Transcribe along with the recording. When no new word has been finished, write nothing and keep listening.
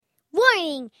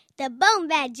Warning! The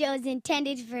BoneBat Show is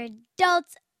intended for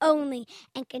adults only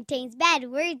and contains bad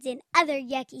words and other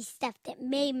yucky stuff that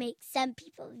may make some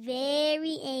people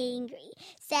very angry.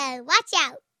 So watch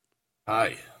out!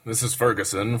 Hi, this is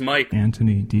Ferguson. Mike.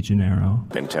 Anthony DeGennaro.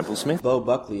 Ben Templesmith. Bo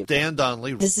Buckley. Dan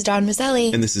Donnelly. This is Don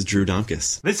Mazzelli. And this is Drew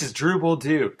Domkus. This is Drew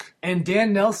Bolduke. And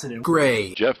Dan Nelson. And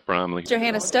Gray. Jeff Bromley.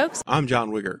 Johanna Stokes. I'm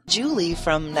John Wigger. Julie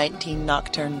from 19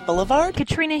 Nocturne Boulevard.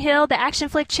 Katrina Hill, the action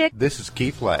flick chick. This is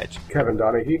Keith Ledge. Kevin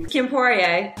Donahue. Kim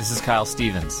Poirier. This is Kyle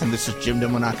Stevens. And this is Jim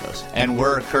DeMonacos. And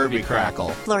we're Kirby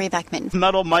Crackle. Lori Beckman.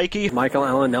 Metal Mikey. Michael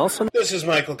Allen Nelson. This is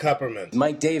Michael Kupperman.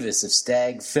 Mike Davis of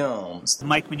Stag Films.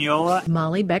 Mike Mignola.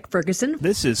 Molly Beck Ferguson.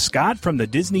 This is Scott from the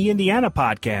Disney Indiana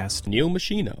podcast. Neil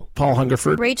Machino. Paul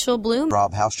Hungerford. Rachel Bloom.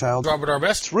 Rob Housechild. Robert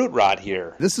Arbest. Root Rod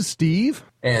here. This is Steve.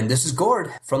 And this is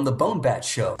Gord from the BoneBat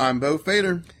Show. I'm Bo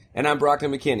Fader. And I'm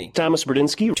Brockton McKinney. Thomas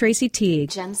Berdinsky. Tracy Teague.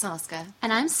 Jen Soska.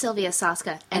 And I'm Sylvia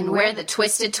Soska. And we're the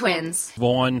Twisted Twins.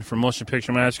 Vaughn from Motion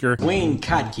Picture Massacre. Wayne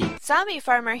Kotke. Zombie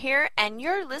Farmer here, and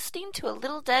you're listening to a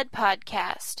Little Dead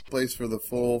podcast. Place for the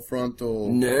full frontal...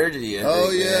 Nerdity.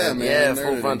 Oh, yeah, man. Yeah, nerdity.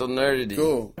 full frontal nerdity.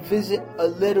 Cool. Visit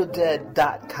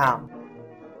alittledead.com.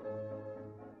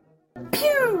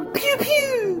 Pew! Pew!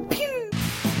 Pew! Pew!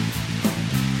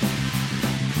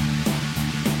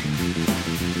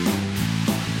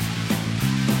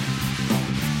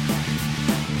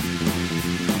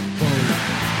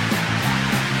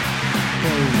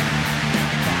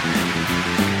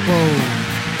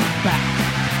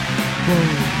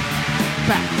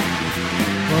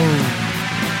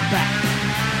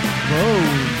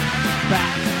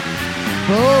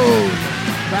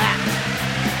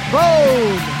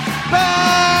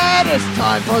 It's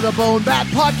time for the BoneBat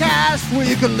Podcast, where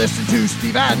you can listen to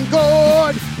Steve and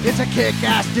Gord. It's a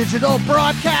kick-ass digital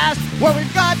broadcast where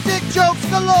we've got dick jokes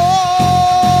galore.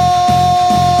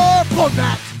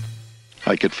 BoneBat.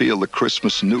 I could feel the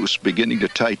Christmas noose beginning to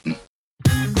tighten.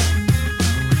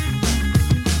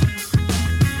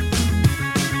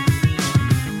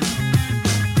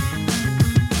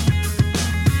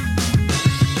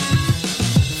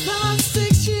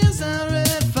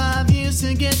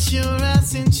 Get your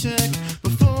ass in check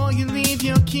before you leave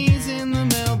your keys in the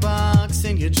mailbox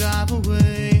and you drive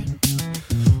away.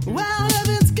 Well,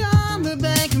 heaven's gone, the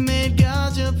bank made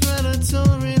God your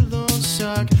predatory loan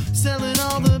shark, selling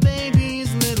all the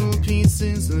baby's little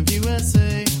pieces of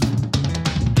USA.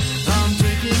 I'm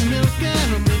drinking milk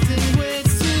and I'm lifting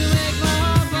weights to make my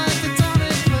heart like a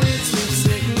tonic plate. If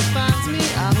signifies me,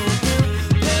 I hope you'll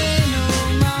pay no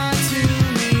mind to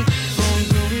me. Phone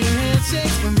glowing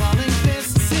handshakes from balling.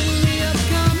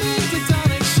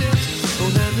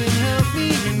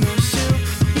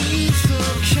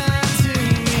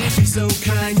 So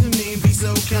kind to me, be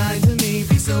so kind to me,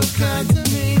 be so kind to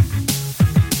me.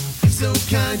 Be so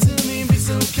kind to me, be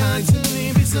so kind to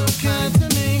me, be so kind to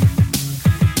me.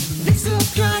 Be so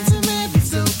kind to me, be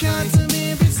so kind to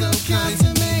me, be so kind to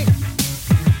me.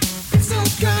 Be so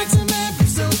kind to me, be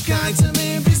so kind to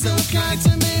me, be so kind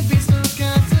to me, be so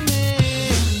kind to me.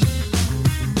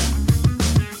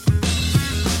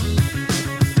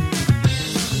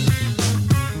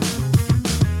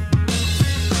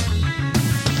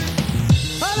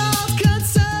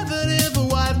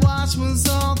 Was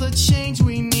all the change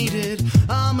we needed.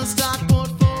 I'm a stock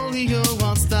portfolio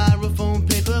on styrofoam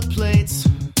paper plates.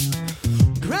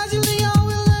 Gradually I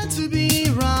will learn to be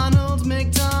Ronald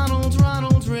McDonald,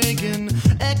 Ronald Reagan.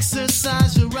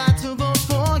 Exercise your right to vote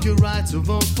for, your right to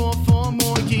vote for 4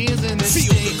 more years in this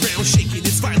Feel the ground shaking,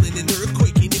 it's violent and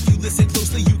earthquaking. If you listen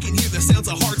closely, you can hear the sounds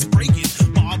of hearts breaking.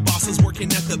 Bob Boss is working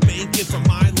at the bank, and from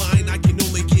my line, I can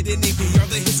only get an APR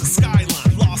that hits a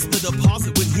skyline. Lost the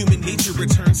deposit when human nature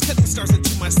returns, cutting stars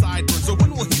into my sideburns. Or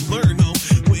when will he learn? Oh,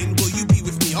 when will you be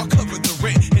with me? I'll cover the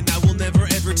rent, and I will never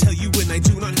ever tell you when I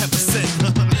do not have a cent.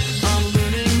 I'm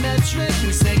learning metric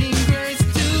and saying grace,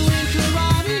 doing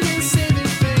karate and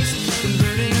saving face,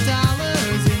 converting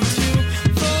dollars into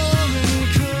foreign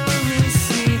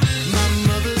currency. My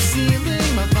mother's ceiling,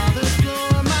 my father's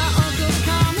floor, my uncle's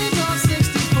Commodore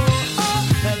 64. Oh,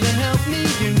 heaven help me,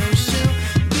 you know she'll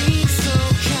be so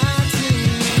kind to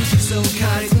me. Be so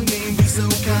kind to me, be so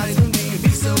kind to me, be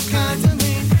so kind to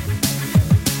me.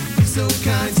 Be so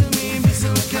kind to me, be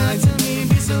so kind to me,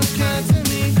 be so kind to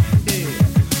me. Yeah.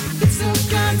 Be so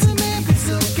kind to me, be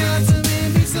so kind to me,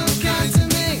 be so kind to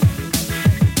me.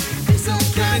 Be so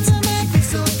kind to me, be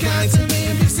so kind to me,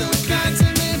 be so kind to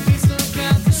me, be so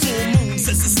kind to me. Full moon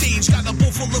sets the stage, got a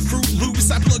bowl full of Fruit Loops.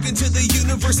 I plug into the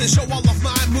universe and show all of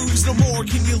my moves. No more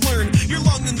can you learn, you're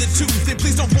long in the tooth. And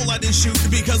please don't pull out and shoot,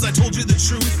 because I told you the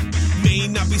truth. may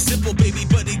not be simple, baby,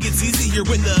 but it gets easier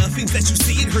when the things that you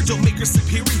see in her don't make her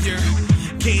superior.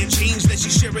 Can't change that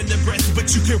she's sharing the breath,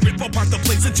 but you can rip apart the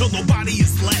place until nobody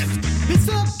is left. Be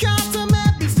so kind to me,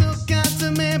 be so kind to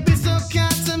me, be so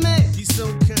kind to me. Be so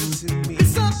kind to me. Be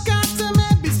so kind to me,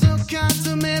 be so kind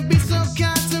to me, be so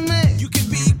kind to me. You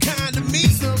can be kind to me.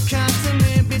 Be so kind to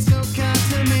me, be so kind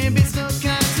to me, be so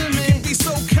kind to me. You can be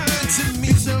so kind to me.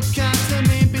 Be so kind to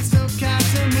me, be so kind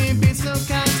to me, be so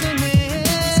kind to me.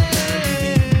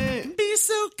 Be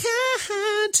so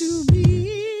kind to me.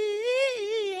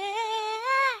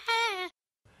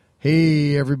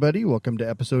 Hey, everybody. Welcome to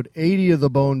episode 80 of the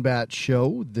BoneBat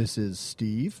Show. This is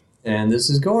Steve. And this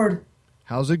is Gord.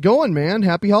 How's it going, man?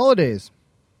 Happy holidays.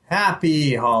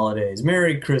 Happy holidays.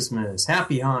 Merry Christmas.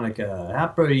 Happy Hanukkah.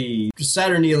 Happy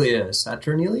Saturnalia?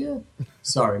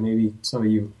 Sorry, maybe some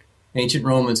of you ancient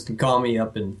Romans could call me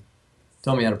up and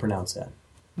tell me how to pronounce that.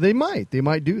 They might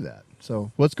do that.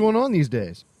 So what's going on these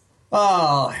days?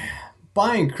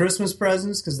 Buying Christmas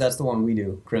presents, because that's the one we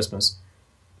do, Christmas.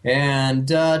 And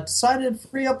decided to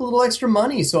free up a little extra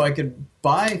money so I could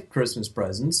buy Christmas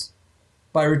presents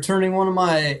by returning one of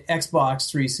my Xbox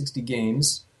 360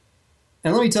 games.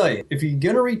 And let me tell you, if you're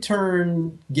going to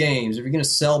return games, if you're going to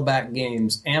sell back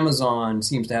games, Amazon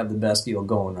seems to have the best deal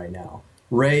going right now.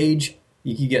 Rage,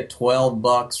 you can get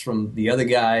 $12 from the other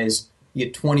guys. You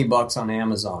get $20 on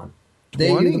Amazon.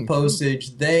 They do the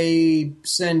postage. They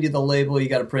send you the label you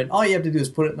got to print. All you have to do is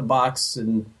put it in the box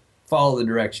and follow the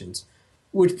directions,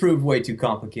 which proved way too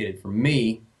complicated for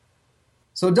me.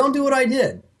 So don't do what I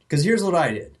did, because here's what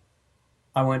I did.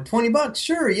 I went, $20,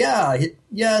 sure, yeah. Hit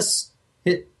yes,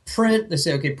 hit print. They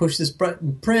say, okay, push this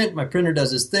button, print. My printer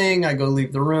does this thing. I go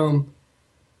leave the room,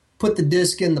 put the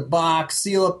disc in the box,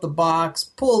 seal up the box,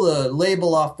 pull the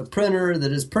label off the printer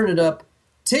that is printed up,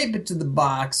 tape it to the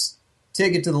box,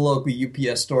 take it to the local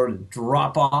UPS store to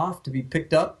drop off, to be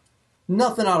picked up.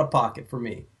 Nothing out of pocket for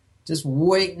me. Just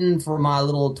waiting for my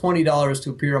little $20 to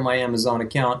appear on my Amazon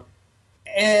account.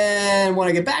 And when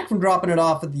I get back from dropping it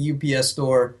off at the UPS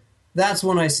store, that's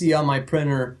when I see on my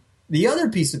printer the other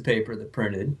piece of paper that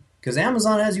printed, because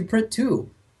Amazon has you print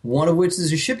two. One of which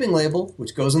is a shipping label,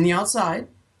 which goes on the outside.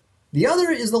 The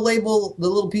other is the label, the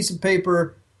little piece of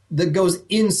paper that goes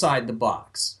inside the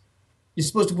box. You're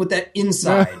supposed to put that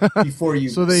inside before you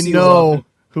so they seal know it up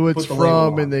who it's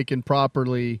from and they can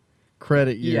properly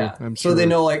credit you. Yeah, I'm sure. So they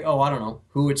know, like, I don't know,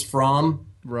 who it's from.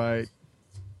 Right.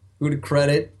 Who to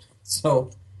credit.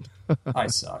 So, I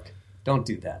suck. Don't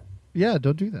do that. Yeah,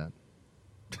 don't do that.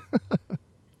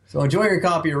 So enjoy your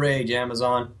copy of Rage,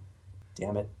 Amazon.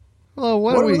 Damn it. Well,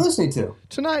 what are we listening to?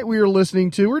 Tonight we're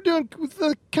doing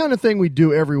the kind of thing we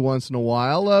do every once in a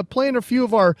while, playing a few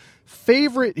of our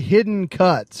favorite hidden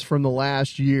cuts from the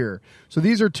last year. So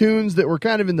these are tunes that were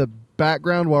kind of in the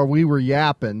background while we were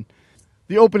yapping.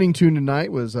 The opening tune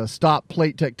tonight was Stop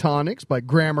Plate Tectonics by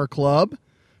Grammar Club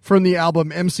from the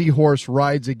album MC Horse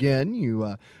Rides Again.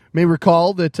 You may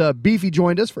recall that Beefy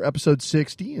joined us for episode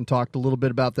 60 and talked a little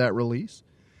bit about that release.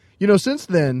 You know, since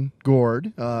then,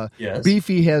 Gord, yes.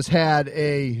 Beefy has had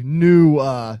a new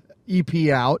EP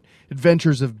out,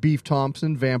 Adventures of Beef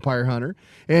Thompson, Vampire Hunter.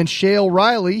 And Shale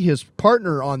Riley, his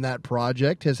partner on that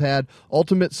project, has had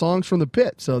Ultimate Songs from the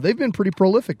Pit. So they've been pretty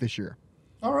prolific this year.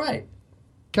 All right.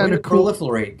 Kind of cool.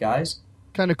 Proliferate, guys.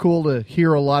 Kind of cool to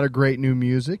hear a lot of great new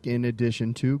music in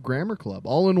addition to Grammar Club,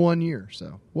 all in 1 year.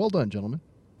 So well done, gentlemen.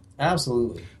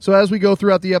 Absolutely. So as we go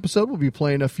throughout the episode, we'll be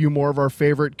playing a few more of our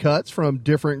favorite cuts from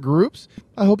different groups.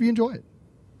 I hope you enjoy it.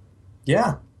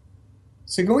 Yeah.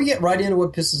 So can we get right into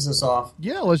what pisses us off?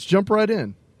 Yeah, let's jump right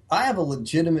in. I have a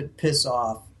legitimate piss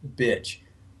off bitch.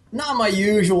 Not my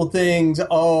usual things.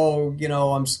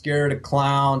 I'm scared of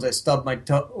clowns. I stubbed my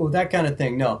toe. Oh, that kind of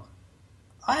thing. No.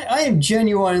 I am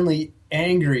genuinely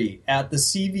angry at the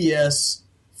CVS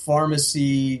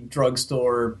pharmacy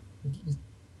drugstore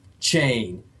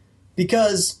chain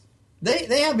because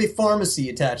they have a pharmacy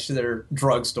attached to their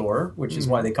drugstore, which is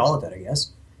why they call it that, I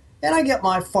guess. And I get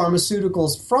my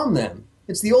pharmaceuticals from them.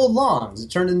 It's the old longs. It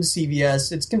turned into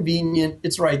CVS. It's convenient.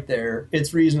 It's right there.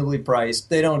 It's reasonably priced.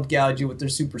 They don't gouge you with their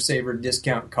Super Saver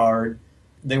discount card.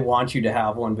 They want you to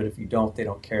have one, but if you don't, they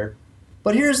don't care.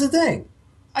 But here's the thing.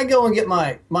 I go and get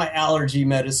my allergy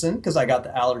medicine because I got the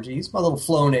allergies. My little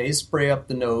Flonase, spray up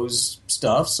the nose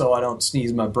stuff so I don't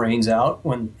sneeze my brains out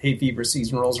when hay fever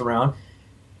season rolls around.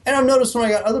 And I've noticed when I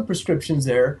got other prescriptions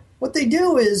there, what they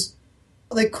do is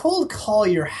they cold call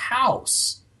your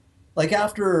house, like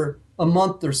after a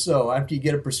month or so after you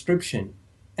get a prescription,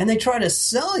 and they try to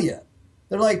sell you.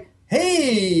 They're like,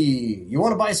 hey, you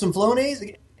want to buy some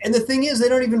Flonase? And the thing is, they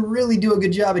don't even really do a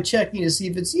good job of checking to see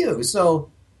if it's you.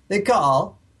 So they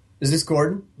call, Is this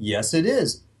Gordon? Yes, it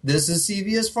is. This is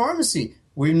CVS Pharmacy.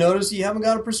 We've noticed you haven't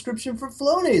got a prescription for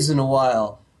Flonase in a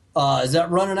while. Is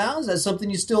that running out? Is that something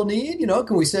you still need?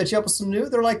 Can we set you up with some new?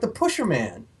 They're like the Pusher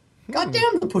Man.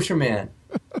 Goddamn the Pusher Man.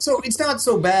 So it's not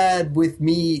so bad with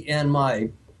me and my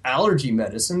allergy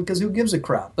medicine, because who gives a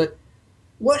crap? But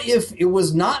what if it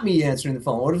was not me answering the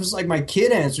phone? What if it was like my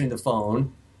kid answering the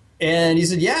phone, and he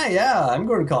said, yeah, I'm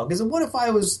going to call? Because what if I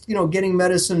was, getting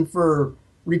medicine for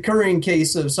recurring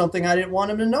case of something I didn't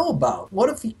want him to know about? What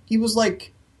if he was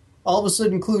like all of a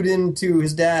sudden clued into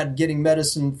his dad getting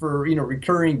medicine for,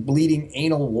 recurring bleeding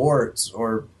anal warts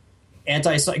or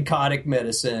antipsychotic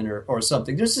medicine or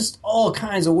something? There's just all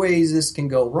kinds of ways this can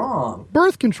go wrong.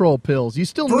 Birth control pills. You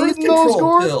still Birth need those, control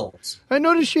Gord? pills. I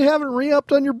noticed you haven't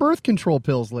re-upped on your birth control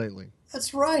pills lately.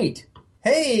 That's right.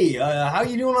 Hey, how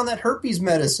you doing on that herpes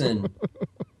medicine?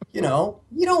 You don't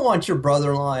want your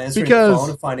brother-in-law answering the phone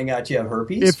and finding out you have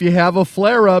herpes. If you have a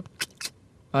flare-up,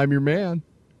 I'm your man.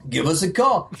 Give us a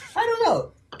call. I don't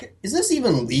know. Is this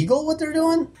even legal, what they're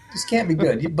doing? This can't be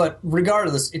good. But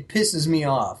regardless, it pisses me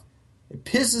off. It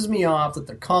pisses me off that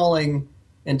they're calling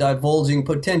and divulging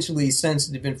potentially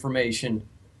sensitive information.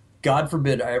 God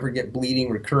forbid I ever get bleeding,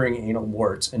 recurring anal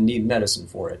warts and need medicine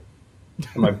for it.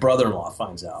 And my brother-in-law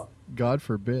finds out. God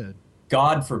forbid.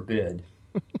 God forbid.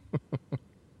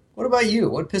 What about you?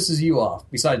 What pisses you off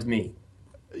besides me?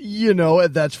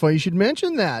 That's funny you should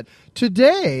mention that.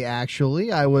 Today,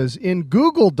 actually, I was in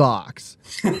Google Docs.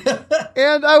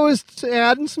 And I was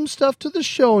adding some stuff to the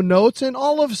show notes, and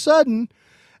all of a sudden,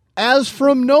 as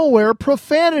from nowhere,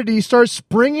 profanity starts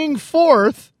springing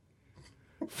forth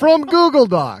from Google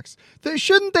Docs.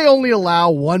 Shouldn't they only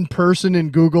allow one person in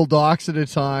Google Docs at a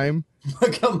time?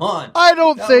 Come on. I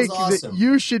don't think awesome. that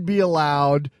you should be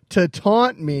allowed to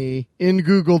taunt me in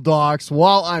Google Docs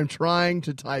while I'm trying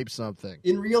to type something.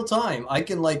 In real time, I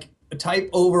can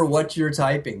type over what you're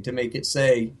typing to make it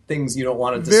say things you don't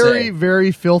want it to say. Very,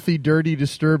 very filthy, dirty,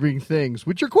 disturbing things,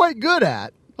 which you're quite good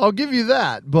at. I'll give you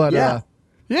that. But I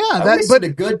wasted a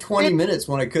good 20 minutes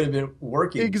when I could have been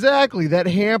working. Exactly. That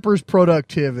hampers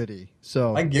productivity.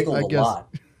 So I giggled a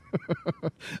lot.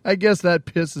 I guess that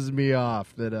pisses me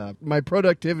off that my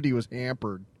productivity was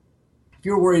hampered. If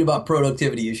you were worried about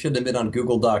productivity, you shouldn't have been on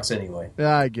Google Docs anyway.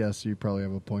 I guess you probably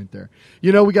have a point there.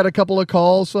 We got a couple of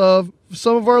calls of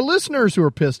some of our listeners who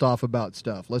are pissed off about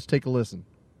stuff. Let's take a listen.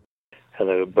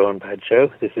 Hello, BoneBat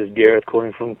Show. This is Gareth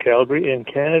calling from Calgary in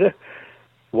Canada.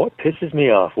 What pisses me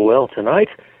off? Well, tonight,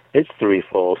 it's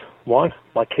threefold. One,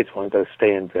 my kids want to go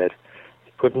stay in bed.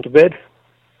 Put them to bed,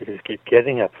 they just keep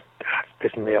getting up. God,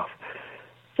 it's pissing me off.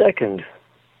 Second,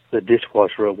 the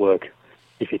dishwasher at work.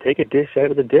 If you take a dish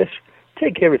out of the dish,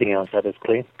 take everything else out as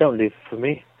clean. Don't leave it for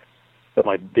me. But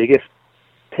my biggest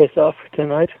piss off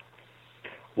tonight,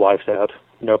 wife's out.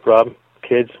 No problem.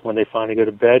 Kids, when they finally go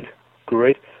to bed,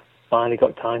 great. Finally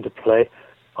got time to play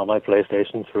on my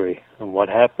PlayStation 3. And what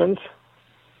happens?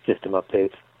 System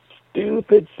updates.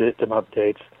 Stupid system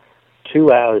updates.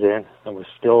 2 hours in, and we're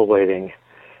still waiting.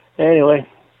 Anyway,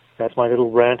 that's my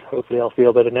little rant. Hopefully I'll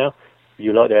feel better now.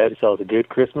 You lot have yourselves a good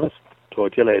Christmas.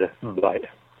 Talk to you later. Bye.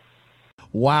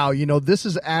 Wow, this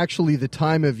is actually the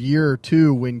time of year,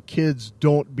 too, when kids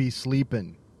don't be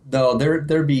sleeping. No,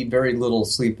 there be very little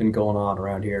sleeping going on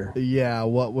around here. Yeah,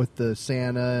 what with the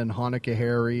Santa and Hanukkah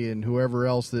Harry and whoever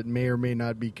else that may or may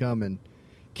not be coming.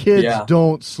 Kids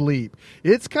don't sleep.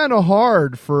 It's kind of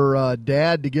hard for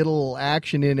Dad to get a little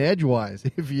action in edgewise,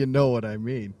 if you know what I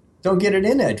mean. Don't get it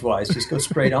in edgewise. Just go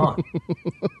straight on.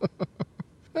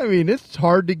 I mean, it's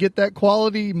hard to get that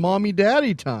quality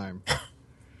mommy-daddy time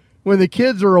when the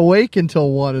kids are awake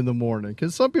until 1 in the morning,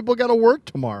 because some people got to work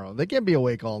tomorrow. They can't be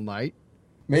awake all night.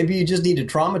 Maybe you just need to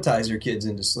traumatize your kids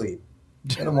into sleep.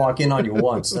 Let them walk in on you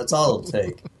once. That's all it'll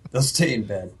take. They'll stay in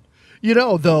bed.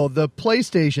 Though, the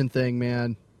PlayStation thing,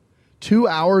 man, 2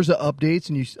 hours of updates,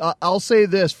 and I'll say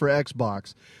this for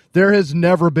Xbox. There has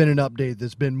never been an update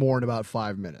that's been more than about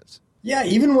 5 minutes. Yeah,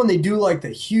 even when they do the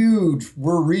huge,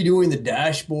 we're redoing the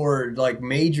dashboard,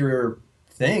 major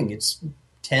thing, it's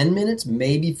 10 minutes,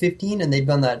 maybe 15, and they've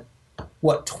done that,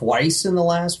 twice in the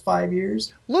last 5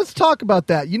 years? Let's talk about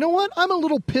that. You know what? I'm a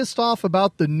little pissed off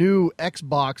about the new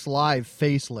Xbox Live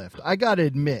facelift. I got to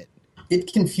admit.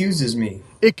 It confuses me.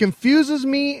 It confuses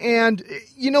me, and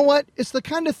you know what? It's the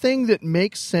kind of thing that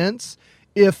makes sense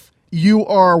if you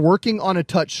are working on a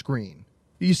touch screen.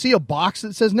 You see a box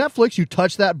that says Netflix, you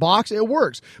touch that box, it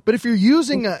works. But if you're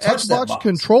using an Xbox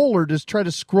controller to try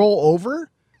to scroll over,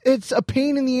 it's a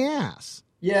pain in the ass.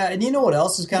 Yeah, and you know what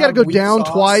else is kind of weak You got to go down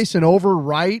sauce? twice and over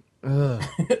right.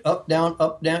 Up, down,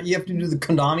 up, down. You have to do the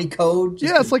Konami code.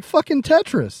 Yeah, it's like fucking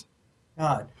Tetris.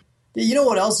 God. You know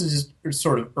what else is just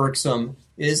sort of irksome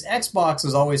is Xbox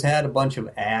has always had a bunch of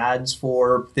ads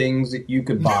for things that you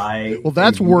could buy. Well,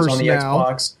 that's and use worse on the now.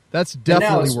 Xbox. That's And now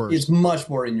definitely worse. It's much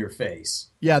more in your face.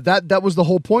 Yeah, that was the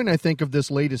whole point, I think, of this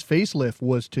latest facelift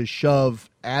was to shove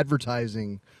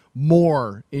advertising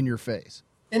more in your face.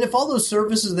 And if all those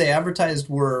services they advertised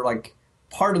were like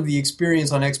part of the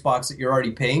experience on Xbox that you're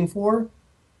already paying for,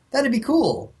 that'd be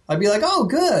cool. I'd be like, oh,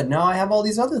 good. Now I have all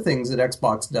these other things that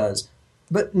Xbox does.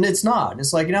 But it's not.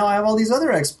 It's like, now I have all these other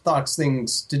Xbox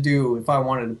things to do if I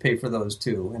wanted to pay for those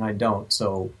too, and I don't,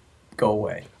 so go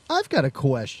away. I've got a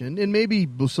question, and maybe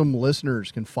some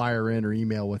listeners can fire in or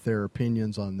email with their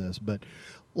opinions on this, but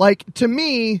like, to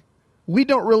me, we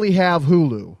don't really have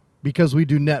Hulu because we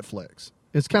do Netflix.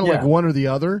 It's kind of like one or the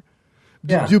other.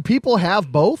 Do people have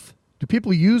both? Do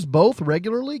people use both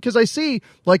regularly? Because I see,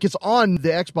 like, it's on the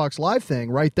Xbox Live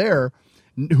thing right there,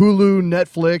 Hulu,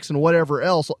 Netflix, and whatever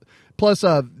else. Plus,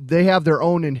 they have their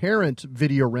own inherent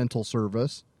video rental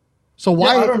service. So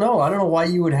why? I don't know. I don't know why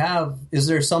you would have. Is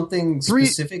there something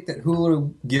specific that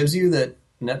Hulu gives you that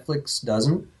Netflix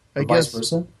doesn't, or vice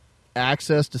versa?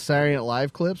 Access to Saturday Night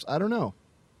Live clips? I don't know.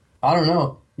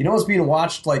 You know what's being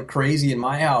watched like crazy in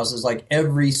my house is like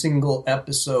every single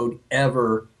episode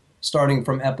ever, starting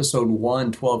from episode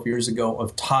 1 12 years ago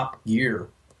of Top Gear.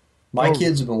 My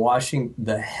kids have been watching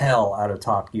the hell out of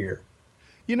Top Gear.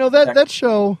 You know, that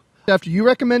show, after you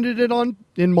recommended it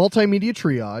in Multimedia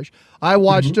Triage, I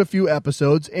watched a few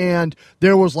episodes, and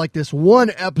there was like this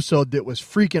one episode that was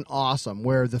freaking awesome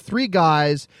where the three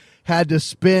guys had to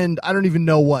spend, I don't even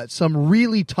know what, some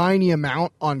really tiny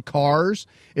amount on cars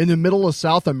in the middle of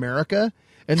South America.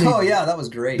 And that was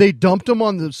great. They dumped them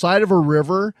on the side of a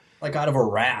river. Like out of a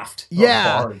raft.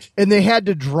 Yeah, a barge. And they had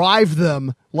to drive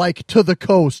them like to the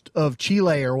coast of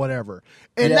Chile or whatever.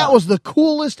 And that was the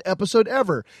coolest episode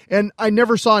ever. And I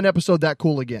never saw an episode that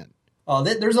cool again. Oh,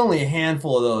 there's only a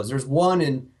handful of those. There's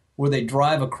one where they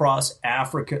drive across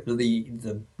Africa,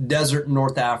 the desert in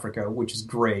North Africa, which is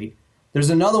great. There's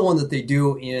another one that they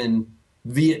do in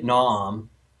Vietnam.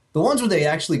 The ones where they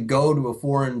actually go to a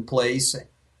foreign place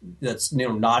that's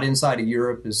not inside of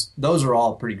Europe, those are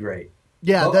all pretty great.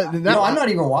 Yeah, I'm not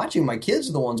even watching. My kids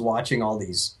are the ones watching all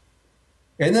these.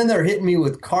 And then they're hitting me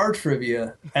with car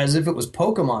trivia as if it was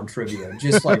Pokemon trivia.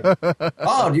 Just like,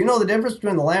 oh, do you know the difference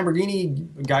between the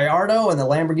Lamborghini Gallardo and the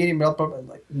Lamborghini?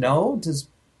 Like, no,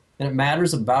 and it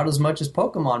matters about as much as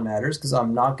Pokemon matters because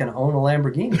I'm not going to own a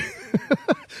Lamborghini.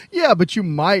 Yeah, but you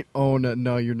might own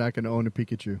no, you're not going to own a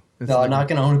Pikachu. No, I'm not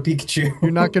going to own a Pikachu.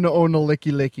 You're not going to own a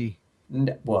Licky Licky.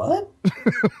 What?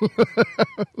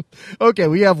 Okay,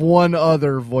 we have one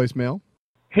other voicemail.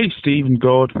 Hey, Steve and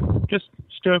Gord. Just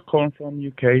Stuart calling from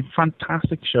UK.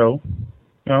 Fantastic show.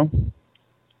 You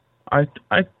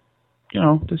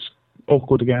know, this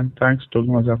awkward again. Thanks, Doug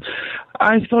and myself.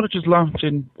 I thought I'd just launch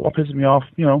in what pisses me off,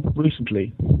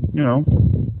 recently.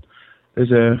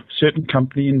 There's a certain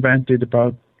company invented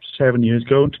about 7 years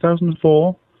ago in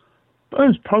 2004. But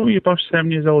it's probably about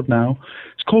 7 years old now.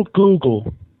 It's called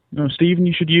Google. Stephen,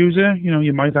 you should use it.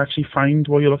 You might actually find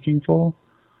what you're looking for.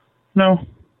 No.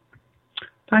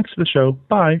 Thanks for the show.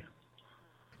 Bye.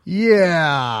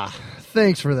 Yeah.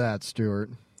 Thanks for that, Stuart.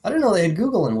 I didn't know they had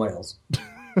Google in Wales.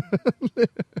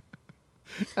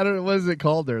 I don't know. What is it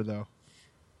called there, though?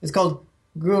 It's called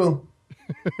Google.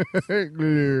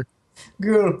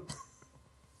 Google.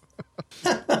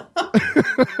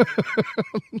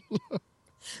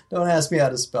 Don't ask me how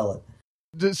to spell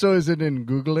it. So is it in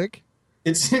Googleic?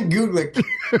 It's in Googleic.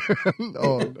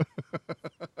 Oh,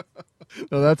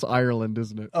 no, that's Ireland,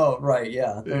 isn't it? Oh, right,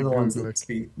 yeah. They're the ones that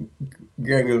speak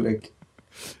Googleic.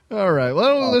 All right,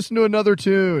 well, we'll listen to another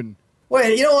tune.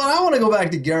 Wait, you know what? I want to go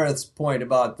back to Gareth's point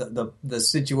about the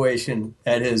situation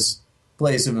at his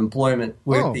place of employment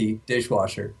with the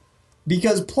dishwasher.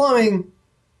 Because plumbing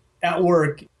at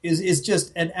work is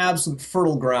just an absolute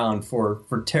fertile ground for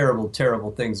terrible, terrible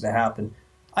things to happen.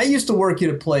 I used to work at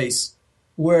a place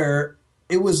where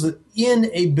it was in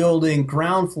a building,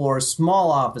 ground floor,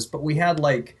 small office, but we had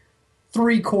like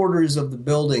 3/4 of the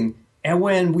building. And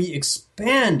when we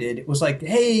expanded, it was like,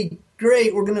 hey,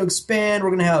 great, we're going to expand.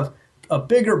 We're going to have a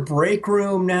bigger break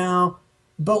room now.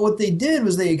 But what they did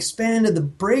was they expanded the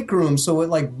break room so it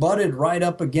like butted right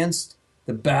up against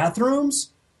the bathrooms.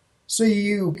 So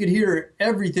you could hear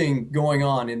everything going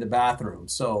on in the bathroom.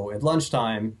 So at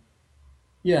lunchtime,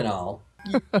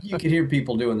 you could hear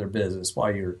people doing their business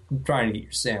while you're trying to get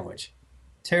your sandwich.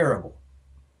 Terrible.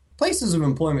 Places of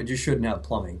employment just shouldn't have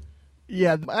plumbing.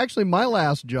 Yeah, actually, my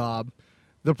last job,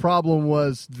 The problem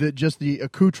was that just the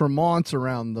accoutrements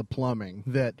around the plumbing.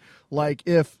 That, like,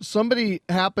 if somebody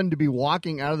happened to be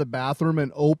walking out of the bathroom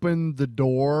and opened the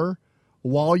door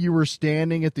while you were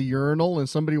standing at the urinal and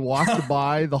somebody walked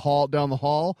by down the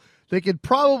hall, they could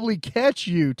probably catch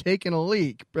you taking a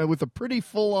leak with a pretty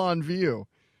full-on view.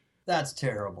 That's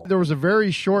terrible. There was a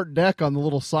very short deck on the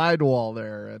little sidewall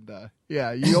there, and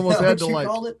you almost had to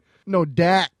called it? No,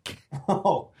 deck.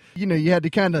 Oh. You know, you had to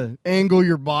kind of angle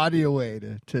your body away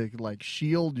to like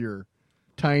shield your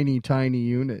tiny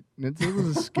unit. And it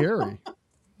was scary. It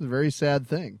was a very sad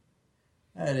thing.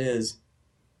 That is.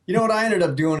 You know what I ended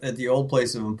up doing at the old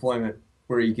place of employment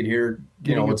where you could hear,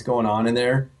 what's going on in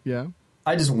there? Yeah.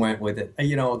 I just went with it.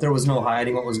 There was no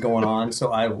hiding what was going on,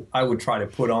 so I would try to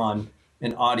put on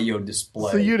an audio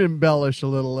display. So you'd embellish a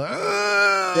little.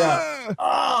 Yeah.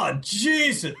 Oh,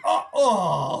 Jesus.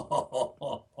 Oh.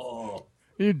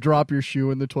 You'd drop your shoe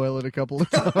in the toilet a couple of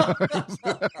times.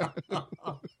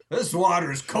 This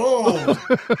water's cold.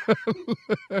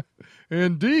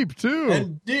 And deep, too.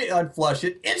 And I'd flush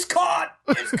it. It's caught.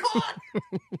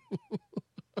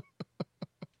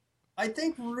 I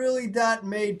think really that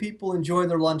made people enjoy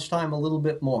their lunchtime a little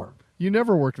bit more. You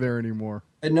never work there anymore.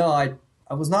 No, I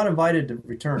was not invited to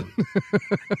return.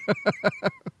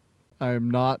 I am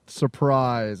not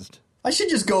surprised. I should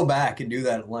just go back and do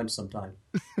that at lunch sometime.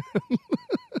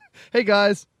 Hey,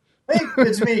 guys. Hey,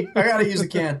 it's me. I got to use a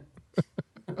can.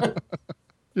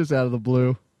 Just out of the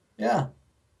blue. Yeah.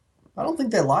 I don't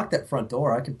think they locked that front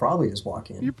door. I could probably just walk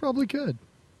in. You probably could.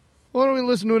 Why don't we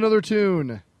listen to another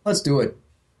tune? Let's do it.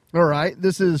 All right.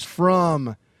 This is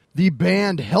from the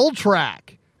band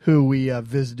Helltrack, who we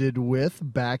visited with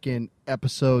back in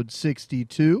episode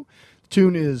 62. The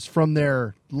tune is from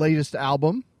their latest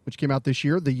album, which came out this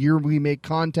year, The Year We Make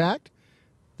Contact.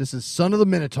 This is Son of the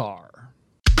Minotaur.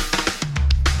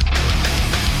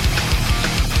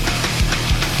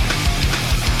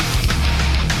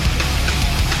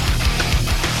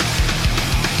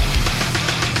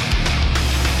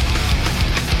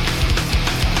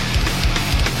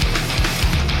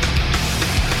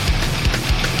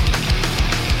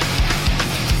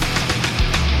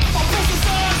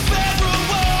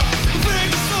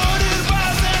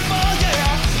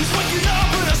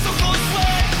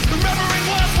 Remembering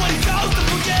once what he goes to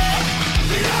forget.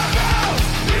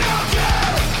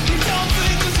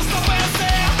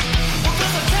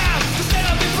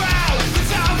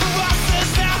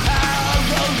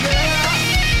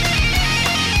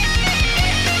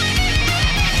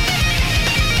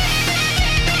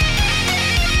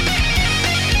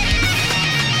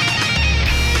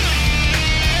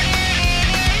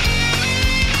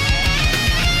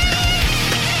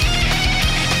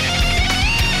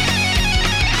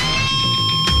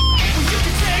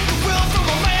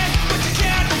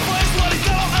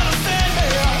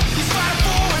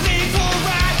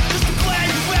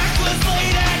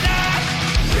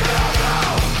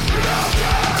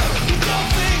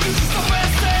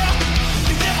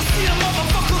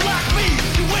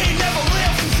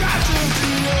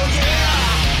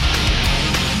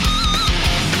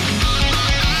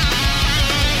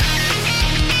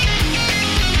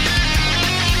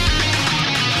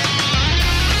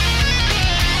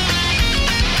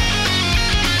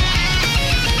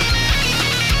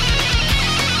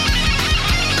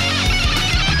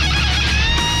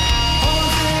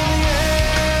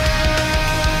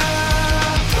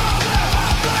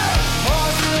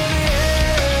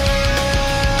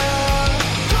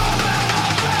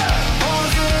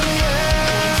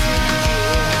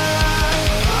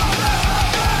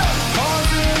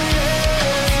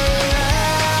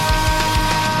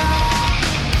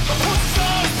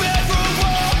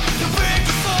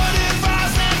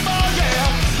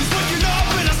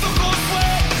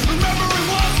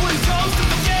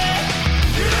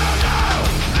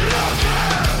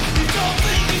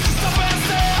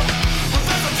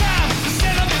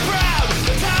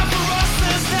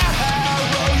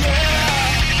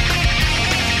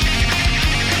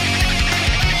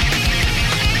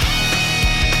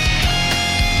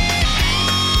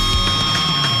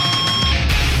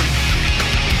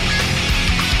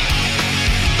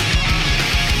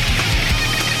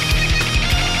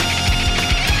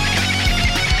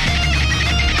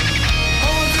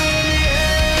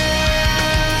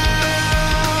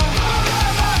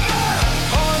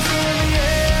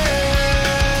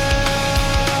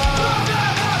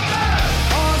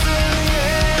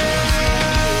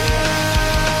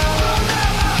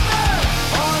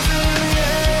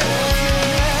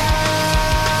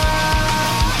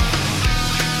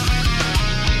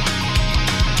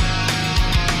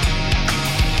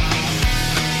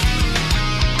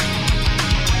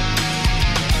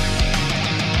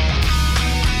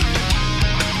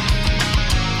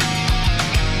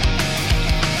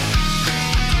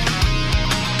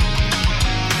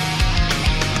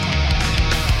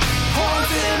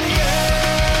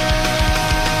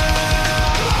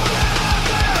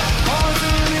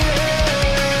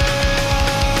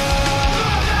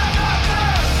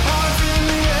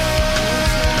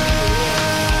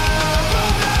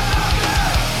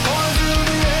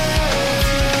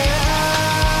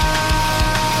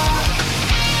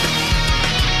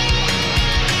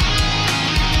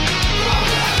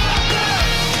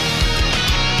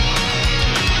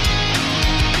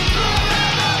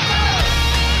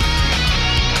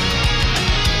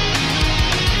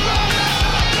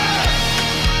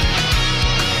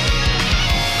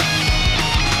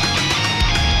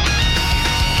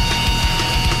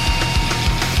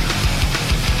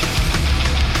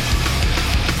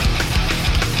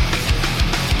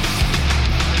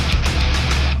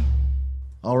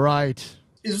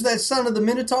 Is that son of the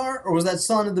Minotaur or was that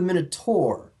son of the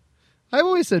Minotaur? I've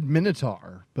always said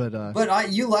Minotaur, but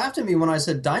you laughed at me when I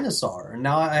said dinosaur, and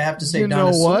now I have to say you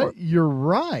dinosaur. know what? You're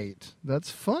right. That's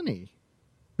funny.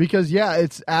 Because, yeah,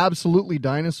 it's absolutely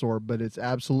dinosaur, but it's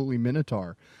absolutely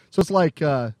Minotaur. So it's like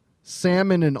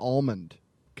salmon and almond.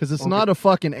 Because it's not a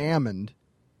fucking almond.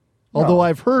 Although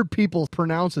I've heard people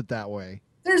pronounce it that way.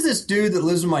 There's this dude that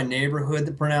lives in my neighborhood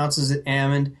that pronounces it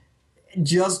almond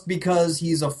just because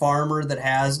he's a farmer that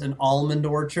has an almond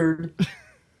orchard.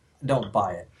 Don't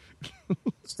buy it.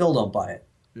 Still don't buy it.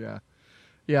 Yeah.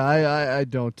 Yeah, I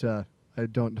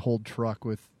don't hold truck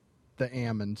with the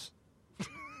almonds.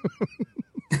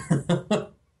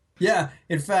 Yeah,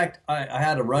 in fact, I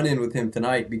had a run-in with him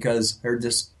tonight because I heard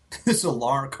this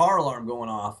car alarm going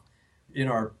off in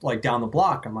our, like, down the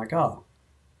block. I'm like, oh,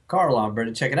 car alarm,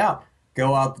 better check it out.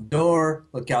 Go out the door,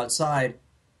 look outside.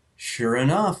 Sure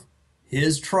enough,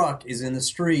 his truck is in the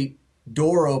street,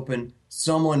 door open,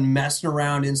 someone messing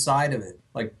around inside of it,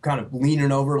 like kind of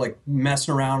leaning over, like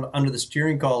messing around under the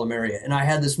steering column area. And I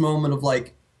had this moment of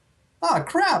like,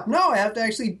 crap, no, I have to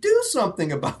actually do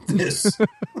something about this.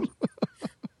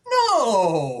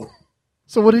 No.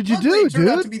 So what did you do, It turned dude?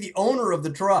 out to be the owner of the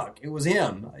truck. It was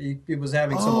him. He was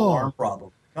having some alarm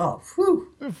problem. Oh, whew.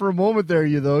 For a moment there,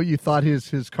 you thought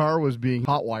his car was being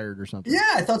hot-wired or something.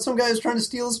 Yeah, I thought some guy was trying to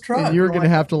steal his truck. And you were going to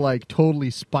have to, like, totally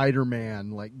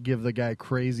Spider-Man, like, give the guy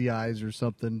crazy eyes or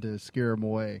something to scare him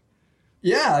away.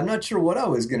 Yeah, I'm not sure what I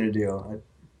was going to do. I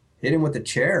hit him with a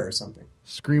chair or something.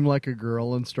 Scream like a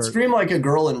girl and start... Scream like a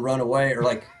girl and run away, or,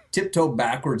 like, tiptoe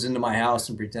backwards into my house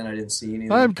and pretend I didn't see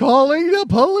anything. I'm calling the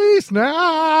police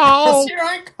now! Sir,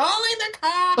 I'm calling the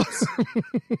cops!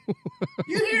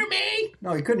 You hear me?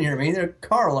 No, he couldn't hear me. There are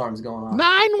car alarms going on.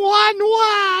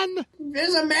 911!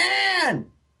 There's a man!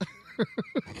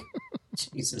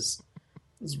 Jesus.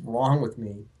 What's wrong with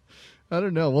me? I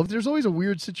don't know. Well, there's always a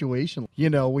weird situation,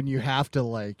 when you have to,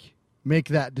 like, make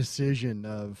that decision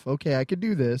of, okay, I could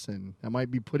do this, and I might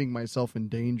be putting myself in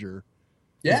danger.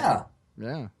 Yeah.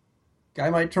 Yeah. Guy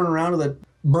might turn around with a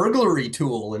burglary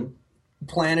tool and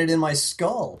plant it in my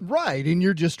skull. Right, and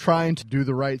you're just trying to do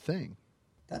the right thing.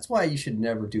 That's why you should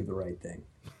never do the right thing.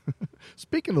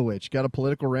 Speaking of which, got a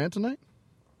political rant tonight?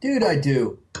 Dude, I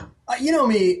do. You know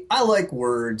me, I like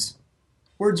words.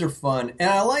 Words are fun. And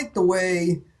I like the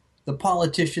way the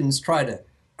politicians try to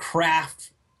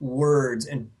craft words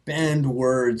and bend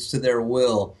words to their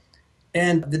will.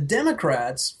 And the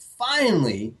Democrats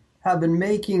finally have been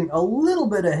making a little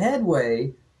bit of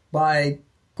headway by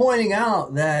pointing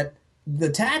out that the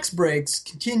tax breaks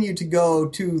continue to go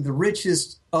to the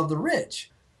richest of the rich.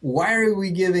 Why are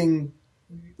we giving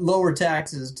lower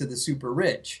taxes to the super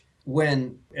rich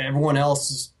when everyone else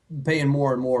is paying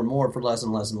more and more and more for less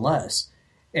and less and less?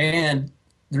 And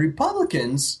the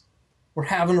Republicans were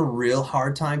having a real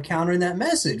hard time countering that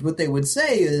message. What they would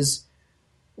say is,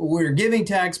 we're giving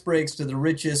tax breaks to the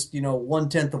richest,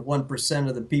 0.1%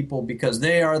 of the people because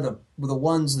they are the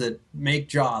ones that make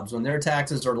jobs. When their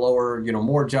taxes are lower,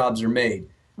 more jobs are made.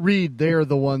 Read, they're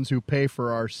the ones who pay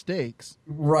for our steaks.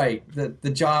 Right. The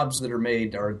jobs that are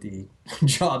made are the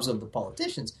jobs of the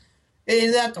politicians.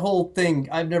 And that whole thing,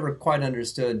 I've never quite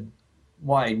understood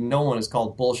why no one has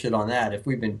called bullshit on that. If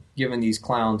we've been giving these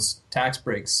clowns tax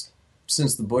breaks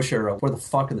since the Bush era, where the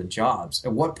fuck are the jobs?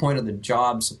 At what point are the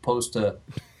jobs supposed to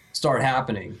start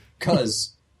happening?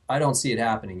 Because I don't see it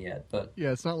happening yet. But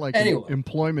yeah, it's not like anyway.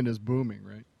 Employment is booming,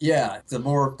 right? Yeah, the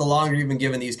longer you've been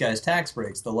giving these guys tax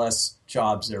breaks, the less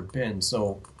jobs there have been.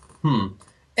 So,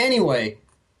 Anyway,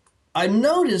 I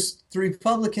noticed the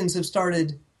Republicans have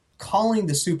started calling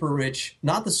the super rich,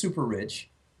 not the super rich,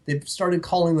 they've started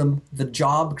calling them the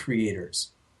job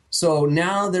creators. So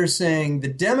now they're saying the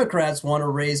Democrats want to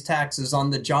raise taxes on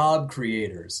the job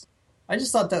creators. I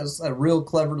just thought that was a real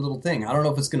clever little thing. I don't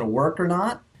know if it's going to work or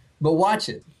not, but watch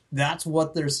it. That's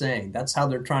what they're saying. That's how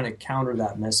they're trying to counter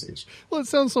that message. Well, it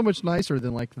sounds so much nicer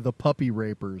than like the puppy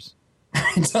rapers.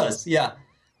 It does, yeah.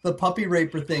 The puppy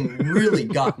raper thing really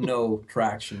got no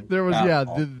traction. There was,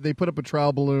 they put up a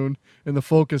trial balloon, and the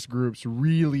focus groups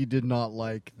really did not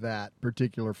like that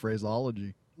particular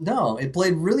phraseology. No, it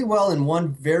played really well in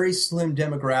one very slim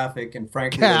demographic, and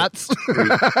frankly, cats.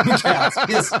 Cats,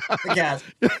 yes, the cats.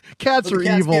 Cats are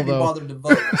cats evil, can't be though. bothered to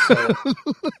vote. So.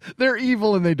 They're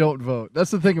evil and they don't vote. That's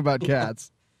the thing about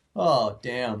cats. Oh,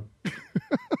 damn.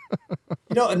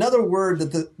 Another word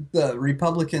that the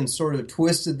Republicans sort of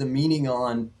twisted the meaning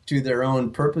on to their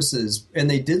own purposes, and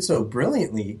they did so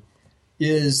brilliantly,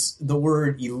 is the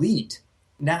word elite.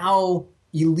 Now,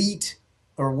 elite,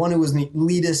 or one who is an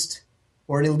elitist,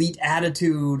 or an elite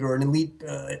attitude, or an elite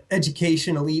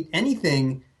education, elite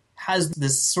anything, has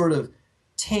this sort of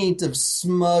taint of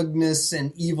smugness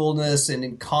and evilness and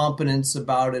incompetence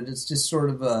about it. It's just sort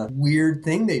of a weird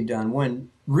thing they've done when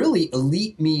really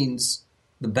elite means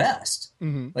the best.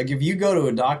 Mm-hmm. Like if you go to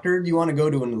a doctor, do you want to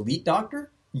go to an elite doctor?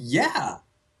 Yeah.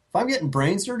 If I'm getting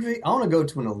brain surgery, I want to go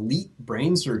to an elite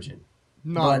brain surgeon.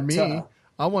 Not me.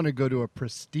 I want to go to a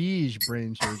prestige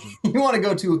brain surgeon. You want to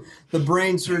go to the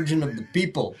brain surgeon of the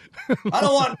people. I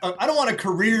don't want a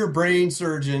career brain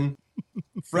surgeon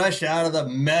fresh out of the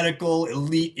medical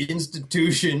elite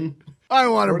institution. I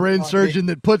want a brain surgeon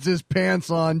that puts his pants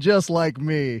on just like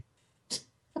me.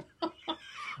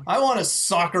 I want a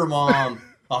soccer mom,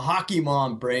 a hockey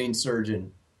mom brain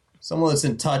surgeon. Someone that's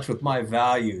in touch with my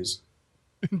values.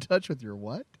 In touch with your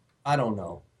what? I don't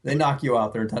know. They knock you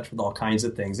out. They're in touch with all kinds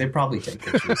of things. They probably take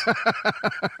pictures.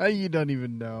 You don't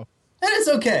even know. And it's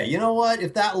okay. You know what?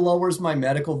 If that lowers my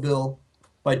medical bill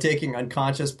by taking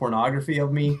unconscious pornography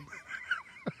of me,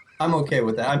 I'm okay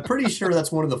with that. I'm pretty sure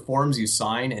that's one of the forms you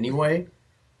sign anyway,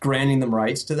 granting them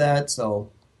rights to that.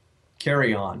 So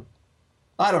carry on.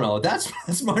 I don't know. That's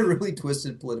my really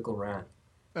twisted political rant.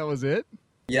 That was it?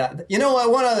 Yeah. You know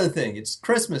what? One other thing. It's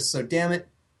Christmas, so damn it.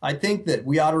 I think that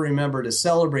we ought to remember to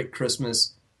celebrate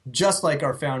Christmas just like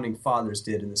our founding fathers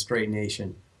did in this great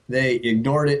nation. They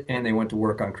ignored it and they went to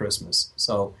work on Christmas.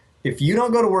 So if you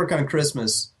don't go to work on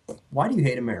Christmas, why do you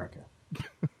hate America?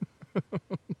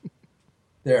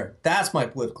 There. That's my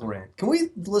political rant. Can we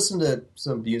listen to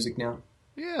some music now?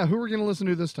 Yeah, who are we going to listen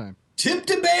to this time? Tip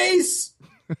to Bass!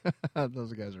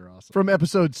 Those guys are awesome. From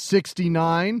episode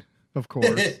 69, of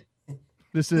course.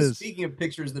 This is... Speaking of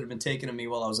pictures that have been taken of me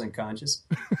while I was unconscious.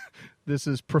 This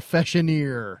is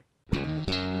Professioneer.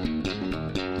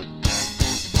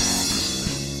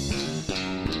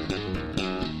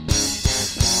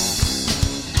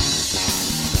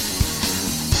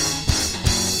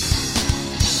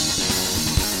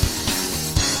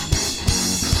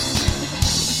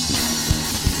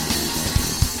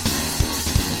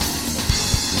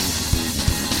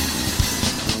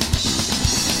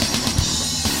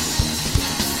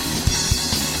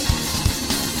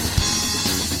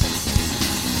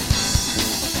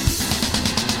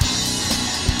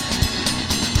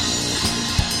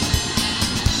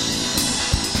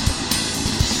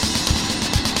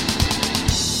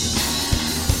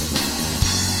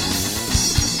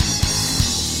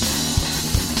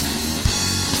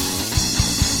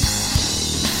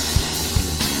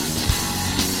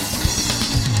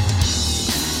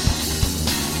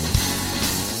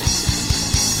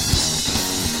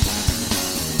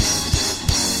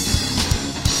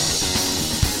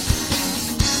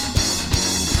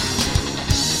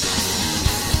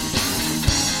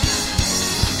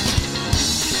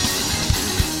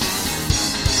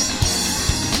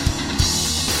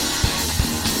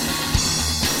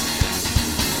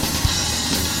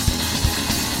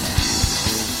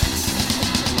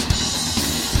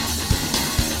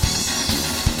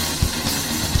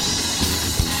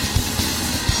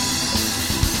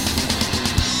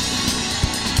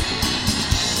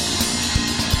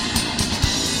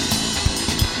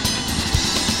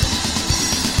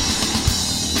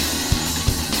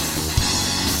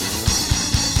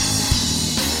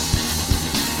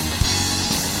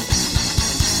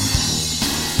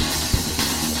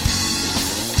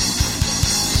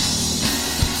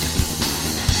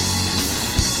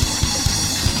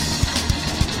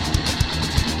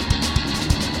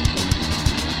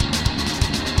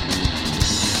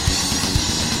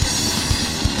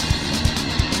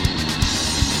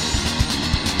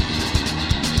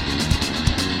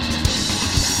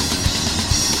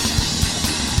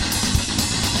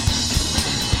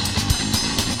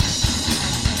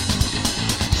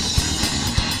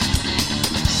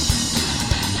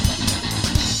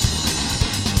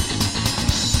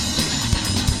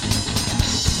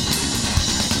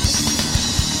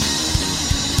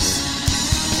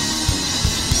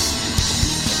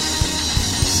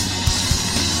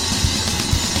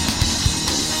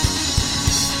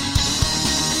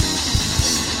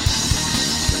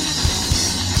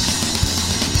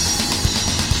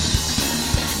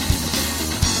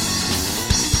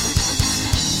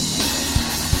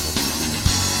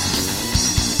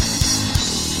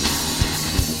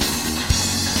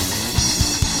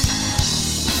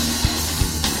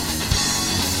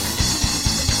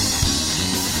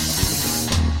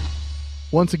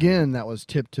 Once again, that was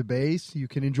Tip to Bass. You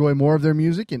can enjoy more of their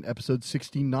music in episode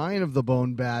 69 of the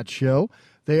BoneBat Show.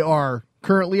 They are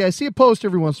currently, I see a post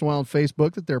every once in a while on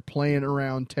Facebook that they're playing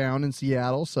around town in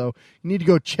Seattle, so you need to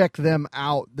go check them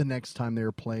out the next time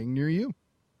they're playing near you.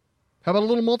 How about a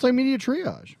little multimedia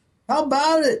triage? How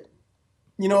about it?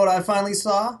 You know what I finally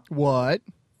saw? What?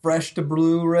 Fresh to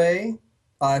Blu-ray.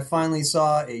 I finally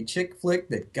saw a chick flick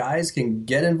that guys can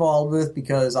get involved with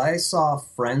because I saw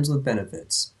Friends with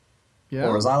Benefits. Yeah.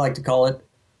 Or as I like to call it,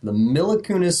 the Mila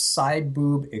Kunis side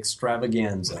boob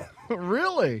extravaganza.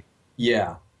 Really?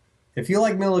 Yeah. If you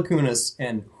like Mila Kunis,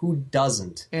 and who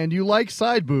doesn't? And you like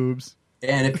side boobs.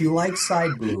 And if you like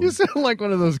side boobs. You sound like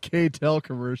one of those K-Tel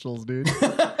commercials, dude.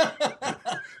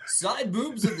 Side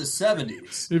boobs of the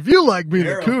 70s. If you like Mila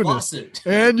Farrah Kunis Fawcett.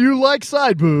 and you like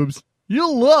side boobs,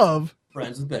 you'll love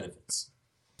Friends with Benefits.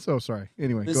 So sorry.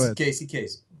 Anyway, This go is ahead.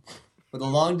 Casey with a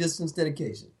long-distance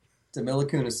dedication to Mila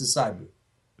Kunis' side boob.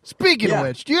 Speaking of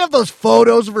which, do you have those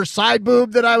photos of her side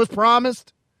boob that I was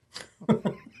promised?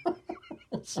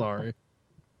 Sorry.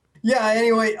 Yeah,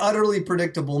 anyway, utterly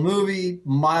predictable movie,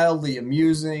 mildly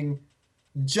amusing.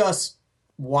 Just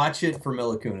watch it for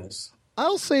Mila Kunis.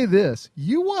 I'll say this.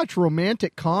 You watch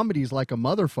romantic comedies like a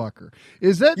motherfucker.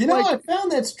 Is that I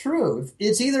found that's true.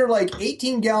 It's either like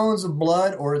 18 Gallons of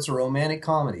Blood or it's a romantic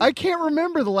comedy. I can't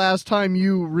remember the last time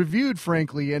you reviewed,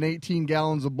 frankly, an 18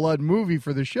 Gallons of Blood movie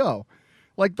for the show.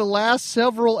 Like the last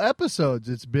several episodes,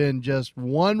 it's been just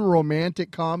one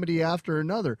romantic comedy after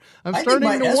another. I'm starting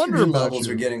I think my to wonder estrogen about levels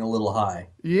you. are getting a little high.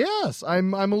 Yes,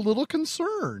 I'm a little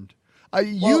concerned.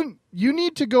 You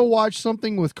need to go watch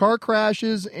something with car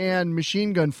crashes and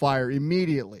machine gun fire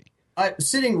immediately.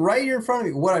 Sitting right here in front of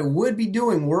me, what I would be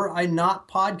doing were I not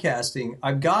podcasting,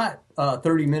 I've got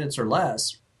 30 minutes or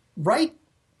less right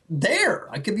there.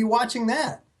 I could be watching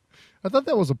that. I thought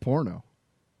that was a porno.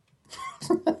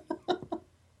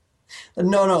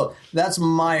 No, that's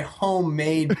my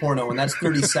homemade porno, and that's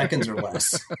 30 seconds or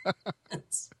less.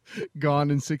 Gone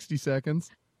in 60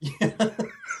 seconds.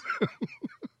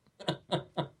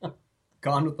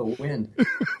 Gone with the Wind.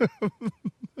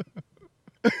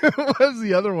 What was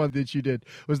the other one that you did?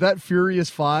 Was that Furious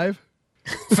 5?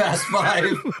 Fast 5.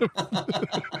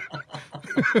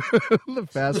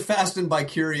 The Fast and by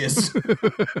Curious.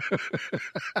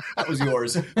 That was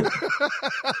yours.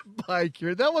 By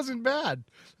Curious. That wasn't bad.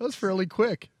 That was fairly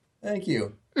quick. Thank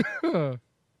you.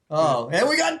 Oh, and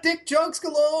we got dick jokes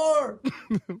galore.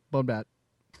 BoneBat.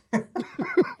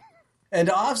 And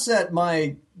to offset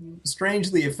my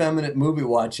strangely effeminate movie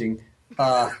watching,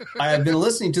 I have been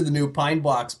listening to the new Pine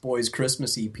Box Boys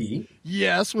Christmas EP.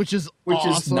 Yes, which is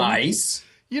is nice.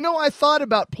 You know, I thought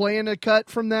about playing a cut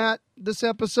from that this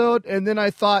episode, and then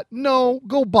I thought, no,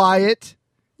 go buy it.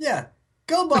 Yeah,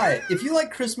 go buy it. If you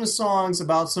like Christmas songs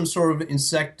about some sort of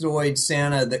insectoid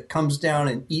Santa that comes down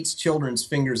and eats children's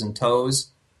fingers and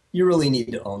toes, you really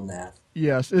need to own that.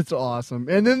 Yes, it's awesome.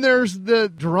 And then there's the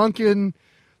drunken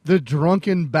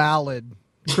ballad,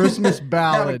 Christmas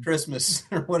ballad. Happy Christmas,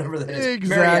 or whatever that is.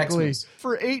 Exactly. Merry Xmas.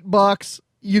 For $8,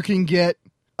 you can get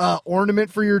an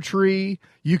ornament for your tree.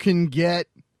 You can get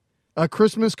a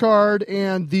Christmas card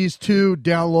and these 2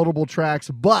 downloadable tracks.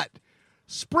 But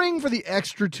spring for the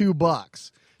extra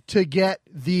 $2 to get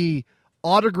the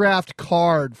autographed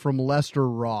card from Lester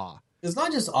Raw. It's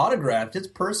not just autographed, it's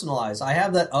personalized. I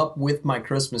have that up with my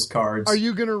Christmas cards. Are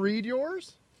you going to read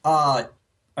yours? I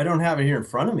don't have it here in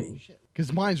front of me.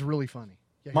 Because mine's really funny.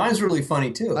 Yeah, mine's really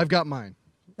funny, too. I've got mine.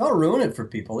 Don't ruin it for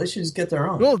people. They should just get their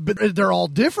own. No, but they're all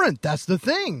different. That's the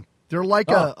thing. They're like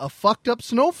a fucked up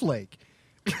snowflake.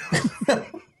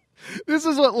 This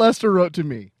is what Lester wrote to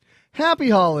me.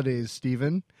 Happy holidays,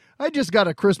 Stephen. I just got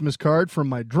a Christmas card from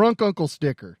my drunk uncle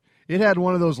sticker. It had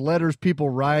one of those letters people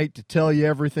write to tell you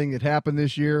everything that happened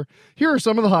this year. Here are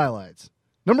some of the highlights.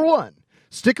 Number 1,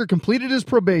 sticker completed his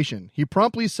probation. He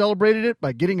promptly celebrated it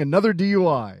by getting another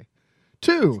DUI.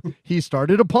 2, he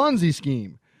started a Ponzi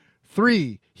scheme.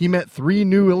 3, he met 3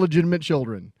 new illegitimate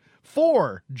children.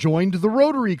 4, joined the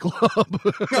Rotary Club.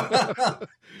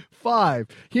 5,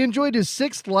 he enjoyed his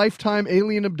 6th lifetime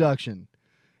alien abduction.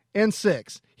 And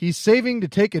 6, he's saving to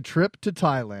take a trip to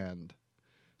Thailand.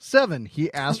 7,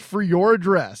 he asked for your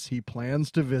address. He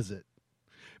plans to visit.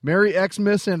 Merry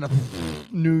Xmas and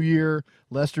New Year,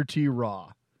 Lester T.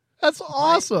 Raw. That's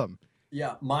awesome.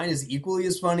 Yeah, mine is equally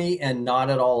as funny and not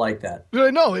at all like that.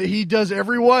 No, he does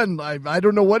every one. I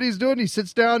don't know what he's doing. He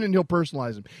sits down and he'll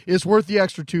personalize them. It's worth the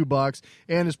extra $2,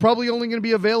 and it's probably only going to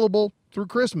be available through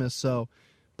Christmas. So,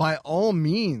 by all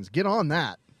means, get on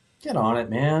that. Get on it,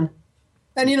 man.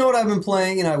 And you know what I've been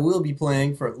playing, and I will be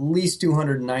playing for at least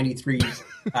 293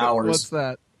 hours. What's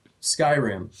that?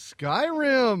 Skyrim.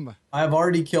 Skyrim. I've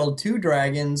already killed 2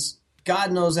 dragons.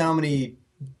 God knows how many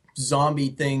zombie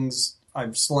things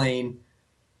I've slain.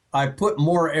 I put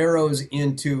more arrows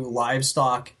into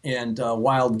livestock and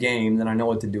wild game than I know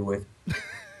what to do with.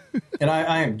 And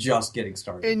I am just getting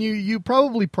started. And you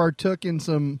probably partook in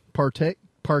some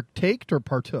partaked or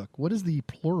partook. What is the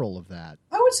plural of that?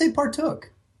 I would say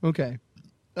partook. Okay.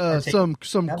 Some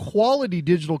quality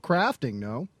digital crafting,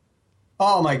 no?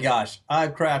 Oh my gosh.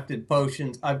 I've crafted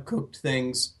potions. I've cooked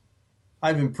things.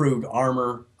 I've improved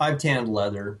armor. I've tanned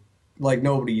leather like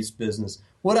nobody's business.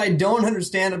 What I don't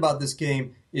understand about this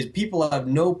game is people have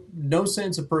no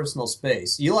sense of personal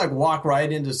space. You like walk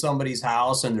right into somebody's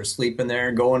house and they're sleeping there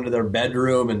and go into their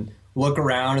bedroom and look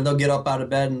around and they'll get up out of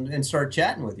bed and start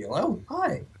chatting with you. Like, oh,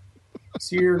 hi.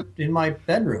 So you're in my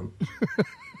bedroom.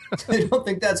 I don't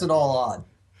think that's at all odd.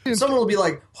 Someone will be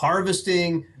like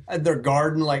harvesting their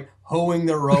garden, like hoeing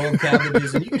their row of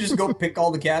cabbages, and you can just go pick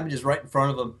all the cabbages right in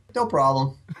front of them. No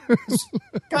problem. It's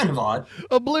kind of odd.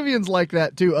 Oblivion's like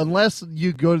that too, unless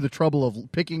you go to the trouble of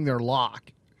picking their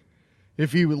lock.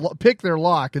 If you pick their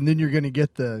lock, and then you're going to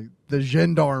get the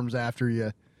gendarmes after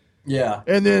you. Yeah.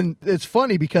 And then it's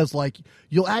funny because like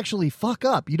you'll actually fuck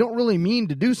up. You don't really mean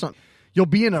to do something. You'll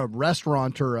be in a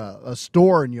restaurant or a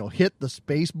store and you'll hit the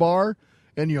space bar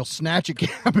and you'll snatch a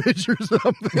cabbage or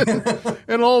something.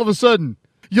 And all of a sudden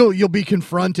you'll be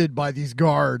confronted by these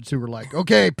guards who are like,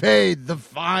 okay, pay the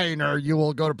fine or you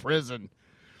will go to prison.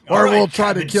 Or right, we'll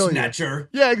try to kill snatcher.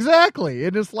 you. Yeah, exactly.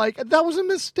 And it's like, that was a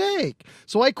mistake.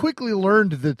 So I quickly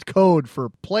learned the code for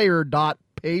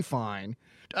player.payfine.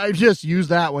 I just use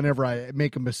that whenever I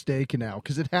make a mistake now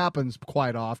because it happens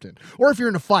quite often. Or if you're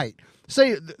in a fight,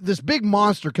 say this big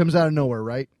monster comes out of nowhere,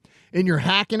 right? And you're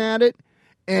hacking at it,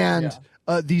 and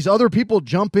these other people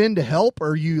jump in to help,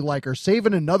 or you like are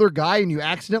saving another guy and you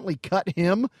accidentally cut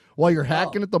him while you're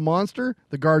hacking at the monster.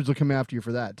 The guards will come after you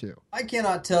for that too. I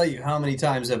cannot tell you how many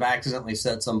times I've accidentally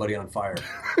set somebody on fire.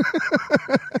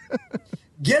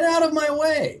 Get out of my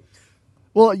way.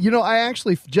 Well, you know, I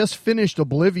actually just finished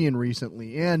Oblivion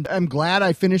recently, and I'm glad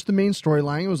I finished the main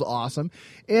storyline. It was awesome.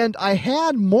 And I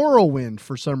had Morrowind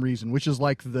for some reason, which is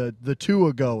like the two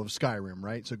ago of Skyrim,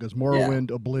 right? So it goes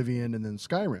Morrowind, Oblivion, and then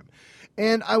Skyrim.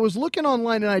 And I was looking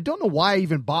online, and I don't know why I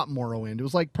even bought Morrowind. It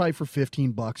was like probably for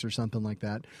 $15 or something like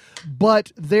that.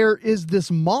 But there is this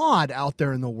mod out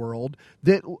there in the world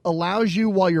that allows you,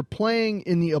 while you're playing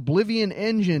in the Oblivion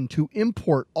engine, to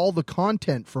import all the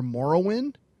content from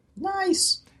Morrowind.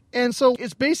 Nice. And so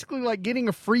it's basically like getting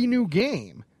a free new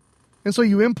game. And so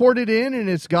you import it in, and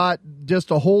it's got just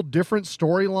a whole different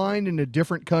storyline in a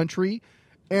different country.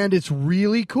 And it's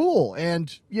really cool.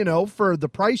 And, you know, for the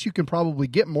price you can probably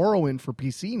get Morrowind for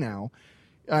PC now,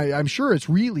 I'm sure it's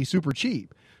really super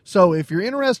cheap. So if you're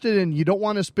interested and you don't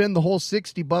want to spend the whole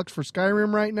 $60 for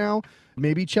Skyrim right now,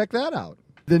 maybe check that out.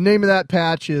 The name of that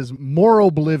patch is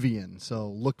Moroblivion. So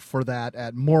look for that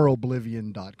at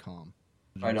moroblivion.com.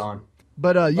 Right on.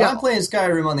 But I'm playing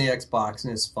Skyrim on the Xbox,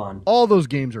 and it's fun. All those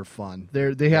games are fun.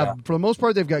 They have, for the most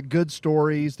part, they've got good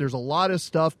stories. There's a lot of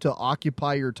stuff to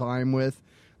occupy your time with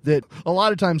that a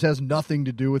lot of times has nothing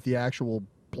to do with the actual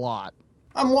plot.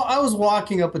 I was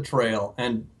walking up a trail,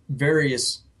 and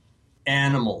various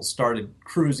animals started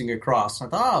cruising across. I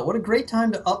thought, what a great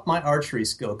time to up my archery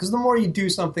skill, because the more you do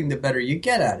something, the better you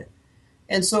get at it.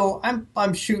 And so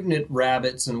I'm shooting at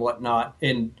rabbits and whatnot,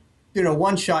 and you know,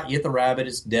 one shot, you hit the rabbit,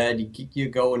 it's dead. You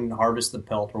go and harvest the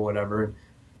pelt or whatever, and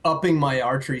upping my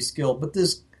archery skill. But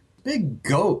this big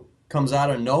goat comes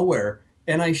out of nowhere,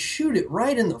 and I shoot it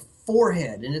right in the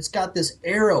forehead, and it's got this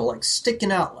arrow like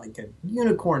sticking out like a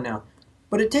unicorn now.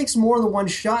 But it takes more than one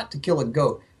shot to kill a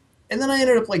goat. And then I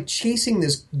ended up like chasing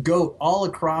this goat all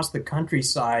across the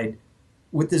countryside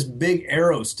with this big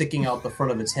arrow sticking out the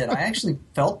front of its head. I actually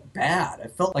felt bad. I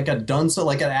felt like I'd done so,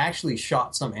 like I'd actually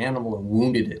shot some animal and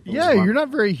wounded it. Yeah, you're not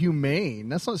very humane.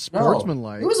 That's not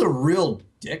sportsmanlike. No, it was a real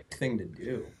dick thing to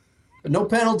do. But no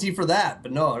penalty for that.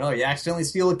 But no, you accidentally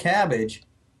steal a cabbage.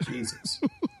 Jesus.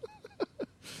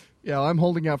 Yeah, I'm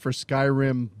holding out for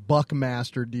Skyrim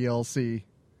Buckmaster DLC.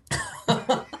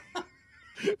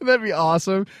 That'd be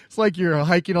awesome. It's like you're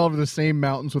hiking all over the same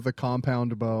mountains with a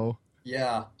compound bow.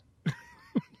 Yeah.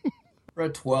 Or a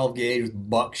 12 gauge with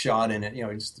buckshot in it. You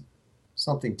know, just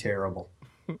something terrible.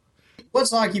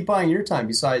 What's occupying your time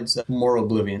besides more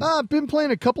Oblivion? I've been playing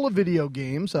a couple of video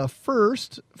games.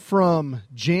 First, from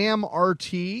Jam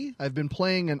RT, I've been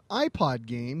playing an iPod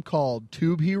game called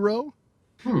Tube Hero.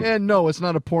 And no, it's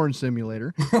not a porn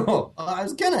simulator. I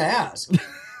was going to ask.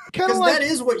 Because that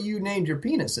is what you named your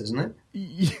penis, isn't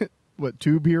it? What,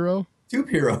 Tube Hero? Tube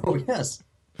Hero, yes.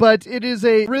 But it is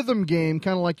a rhythm game,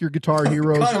 kind of like your Guitar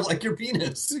Hero. Kind of like your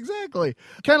penis. Exactly.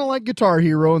 Kind of like Guitar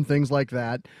Hero and things like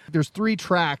that. There's 3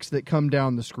 tracks that come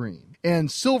down the screen.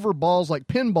 And silver balls, like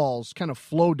pinballs, kind of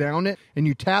flow down it, and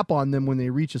you tap on them when they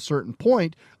reach a certain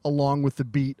point, along with the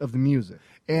beat of the music.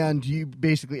 And you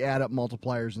basically add up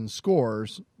multipliers and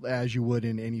scores, as you would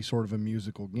in any sort of a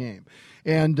musical game.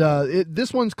 And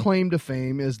this one's claim to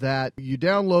fame is that you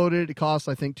download it, it costs,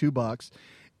 I think, $2,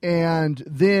 and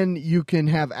then you can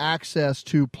have access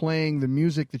to playing the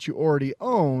music that you already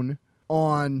own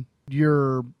on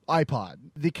your iPod.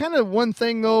 The kind of one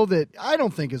thing, though, that I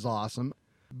don't think is awesome,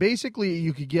 basically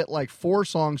you could get like 4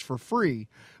 songs for free,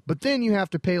 but then you have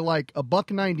to pay like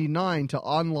 $1.99 to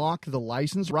unlock the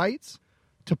license rights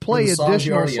to play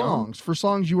additional songs for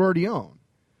songs you already own.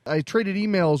 I traded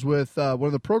emails with one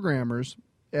of the programmers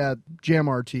at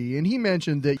JamRT, and he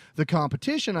mentioned that the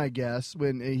competition, I guess,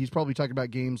 when he's probably talking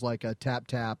about games like Tap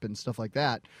Tap and stuff like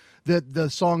that, that the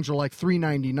songs are like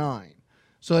 $3.99.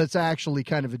 So it's actually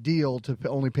kind of a deal to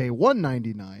only pay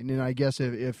 $1.99. And I guess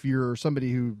if you're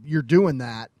somebody who you're doing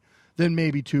that, then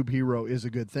maybe Tube Hero is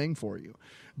a good thing for you.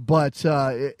 But,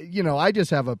 I just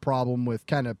have a problem with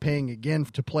kind of paying again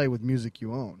to play with music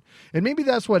you own. And maybe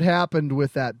that's what happened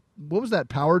with that. What was that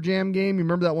Power Jam game? You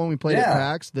remember that one we played at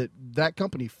PAX? That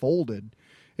company folded.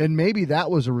 And maybe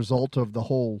that was a result of the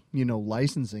whole,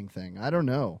 licensing thing. I don't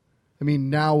know. I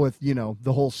mean, now with,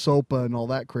 the whole SOPA and all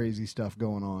that crazy stuff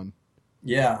going on.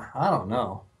 Yeah, I don't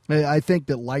know. I think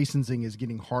that licensing is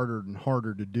getting harder and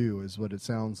harder to do is what it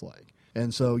sounds like.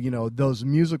 And so, those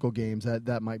musical games,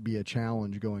 that might be a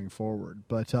challenge going forward.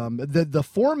 But the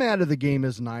format of the game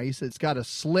is nice. It's got a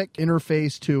slick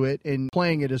interface to it, and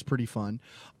playing it is pretty fun.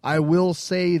 I will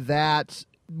say that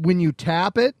when you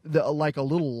tap it, like a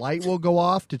little light will go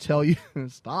off to tell you,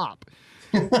 stop.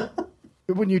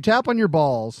 When you tap on your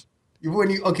balls,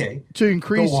 to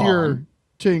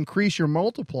increase your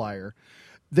multiplier,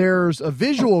 there's a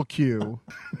visual cue,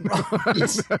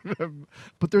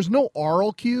 but there's no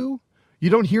aural cue. You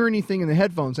don't hear anything in the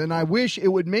headphones, and I wish it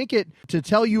would make it to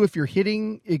tell you if you're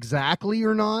hitting exactly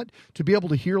or not, to be able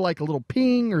to hear like a little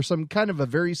ping or some kind of a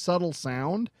very subtle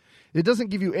sound. It doesn't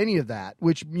give you any of that,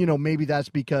 which, maybe that's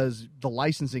because the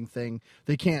licensing thing,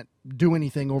 they can't do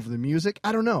anything over the music.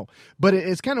 I don't know. But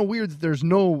it's kind of weird that there's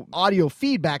no audio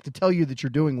feedback to tell you that you're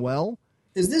doing well.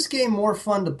 Is this game more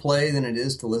fun to play than it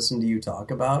is to listen to you talk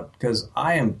about? Because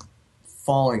I am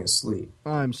falling asleep.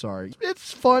 I'm sorry.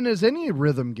 It's fun as any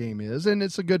rhythm game is, and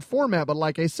it's a good format. But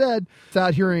like I said,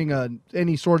 without hearing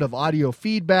any sort of audio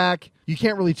feedback, you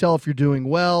can't really tell if you're doing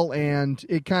well, and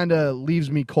it kind of leaves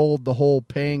me cold, the whole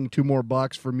paying $2 more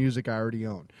for music I already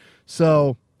own.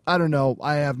 So I don't know.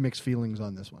 I have mixed feelings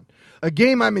on this one. A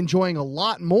game I'm enjoying a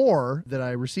lot more that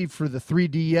I received for the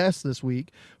 3DS this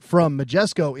week from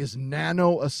Majesco is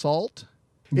Nano Assault.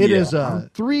 It is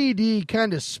a 3D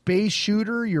kind of space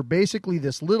shooter. You're basically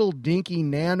this little dinky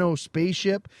nano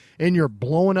spaceship, and you're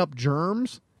blowing up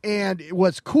germs. And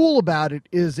what's cool about it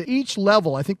is that each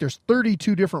level, I think there's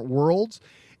 32 different worlds,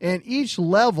 and each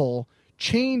level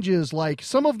changes. Like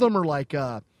some of them are like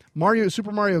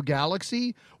Super Mario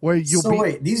Galaxy, where you'll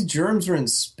wait, these germs are in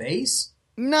space?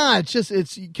 Nah,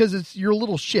 it's because it's your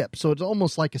little ship, so it's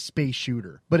almost like a space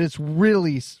shooter. But it's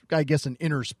really, I guess, an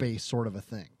inner space sort of a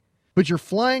thing. But you're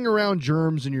flying around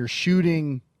germs and you're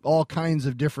shooting all kinds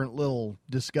of different little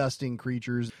disgusting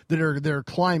creatures that are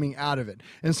climbing out of it.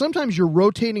 And sometimes you're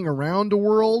rotating around a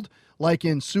world like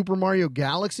in Super Mario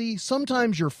Galaxy.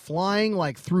 Sometimes you're flying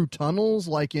like through tunnels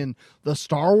like in the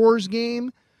Star Wars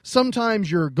game. Sometimes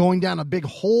you're going down a big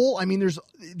hole. I mean,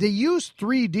 they use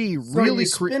 3D so really. You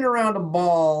spin around a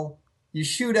ball, you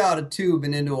shoot out a tube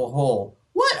and into a hole.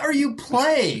 What are you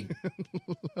playing?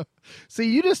 See,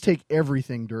 you just take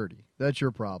everything dirty. That's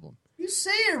your problem. You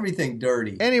say everything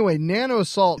dirty. Anyway, Nano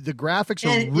Assault, the graphics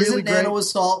are really isn't great. Nano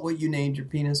Assault what you named your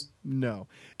penis? No.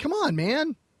 Come on,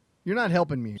 man. You're not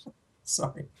helping me.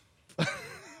 Sorry.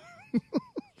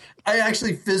 I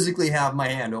actually physically have my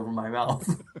hand over my mouth.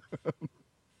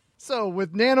 So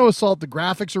with Nano Assault, the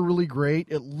graphics are really great.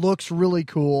 It looks really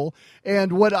cool.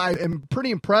 And what I am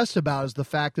pretty impressed about is the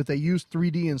fact that they use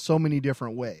 3D in so many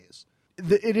different ways.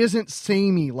 It isn't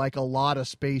samey like a lot of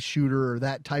space shooter or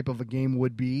that type of a game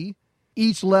would be.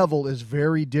 Each level is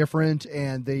very different,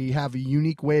 and they have a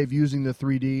unique way of using the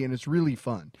 3D, and it's really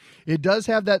fun. It does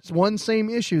have that one same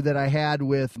issue that I had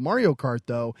with Mario Kart,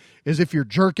 though, is if you're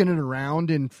jerking it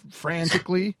around and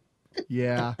frantically...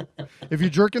 Yeah. If you're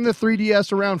jerking the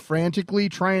 3DS around frantically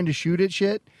trying to shoot at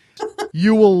shit,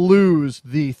 you will lose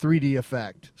the 3D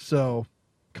effect. So,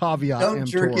 caveat Don't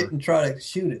emptor. jerk it and try to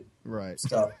shoot it. Right.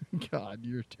 Stuff. God,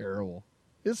 you're terrible.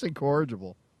 It's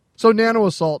incorrigible. So, Nano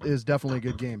Assault is definitely a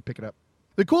good game. Pick it up.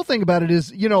 The cool thing about it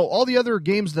is, all the other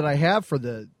games that I have for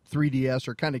the 3DS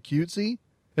are kind of cutesy,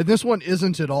 and this one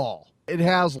isn't at all. It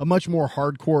has a much more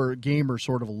hardcore gamer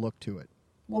sort of a look to it.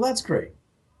 Well, that's great.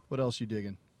 What else you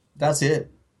digging? That's it.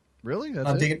 Really? No,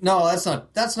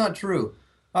 that's not true.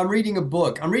 I'm reading a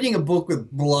book. I'm reading a book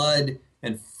with blood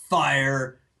and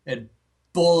fire and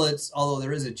bullets, although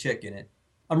there is a chick in it.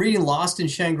 I'm reading Lost in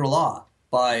Shangri-La.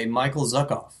 by Mitchell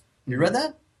Zuckoff. You read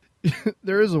that?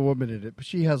 There is a woman in it, but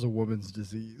she has a woman's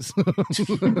disease.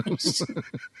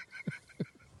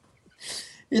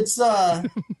 It's and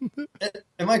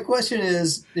my question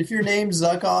is, if your name's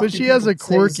Zuckoff, But do she has a people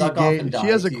say quirky Zuckoff gay. and She die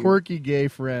has a to you? quirky gay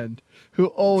friend who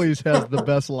always has the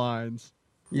best lines.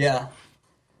 Yeah,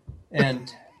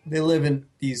 and they live in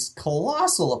these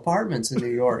colossal apartments in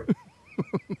New York.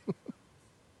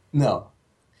 No,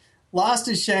 Lost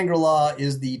in Shangri-La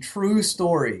is the true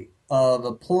story of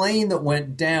a plane that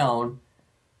went down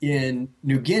in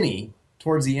New Guinea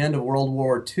towards the end of World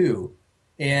War II.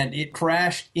 And it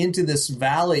crashed into this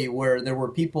valley where there were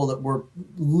people that were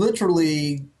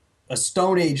literally a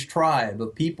Stone Age tribe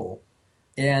of people.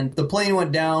 And the plane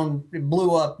went down, it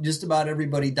blew up, just about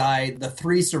everybody died. The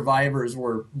 3 survivors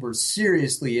were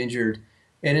seriously injured.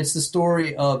 And it's the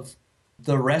story of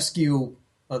the rescue,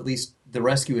 at least the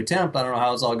rescue attempt. I don't know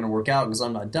how it's all going to work out because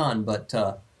I'm not done, but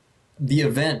the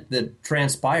event that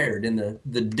transpired in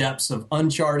the depths of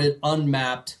uncharted,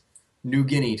 unmapped New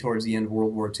Guinea towards the end of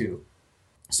World War II.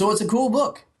 So it's a cool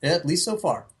book, at least so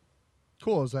far.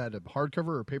 Cool. Is that a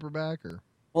hardcover or paperback or?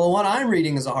 Well, the one I'm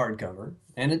reading is a hardcover,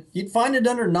 and you'd find it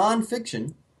under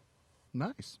nonfiction.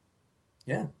 Nice.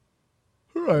 Yeah.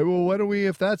 All right. Well, why don't we,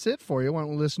 if that's it for you, why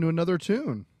don't we listen to another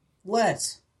tune?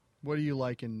 Let's. What are you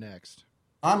liking next?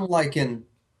 I'm liking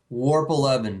Warp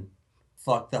 11,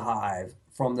 Fuck the Hive,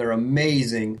 from their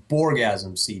amazing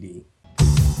Borgasm CD.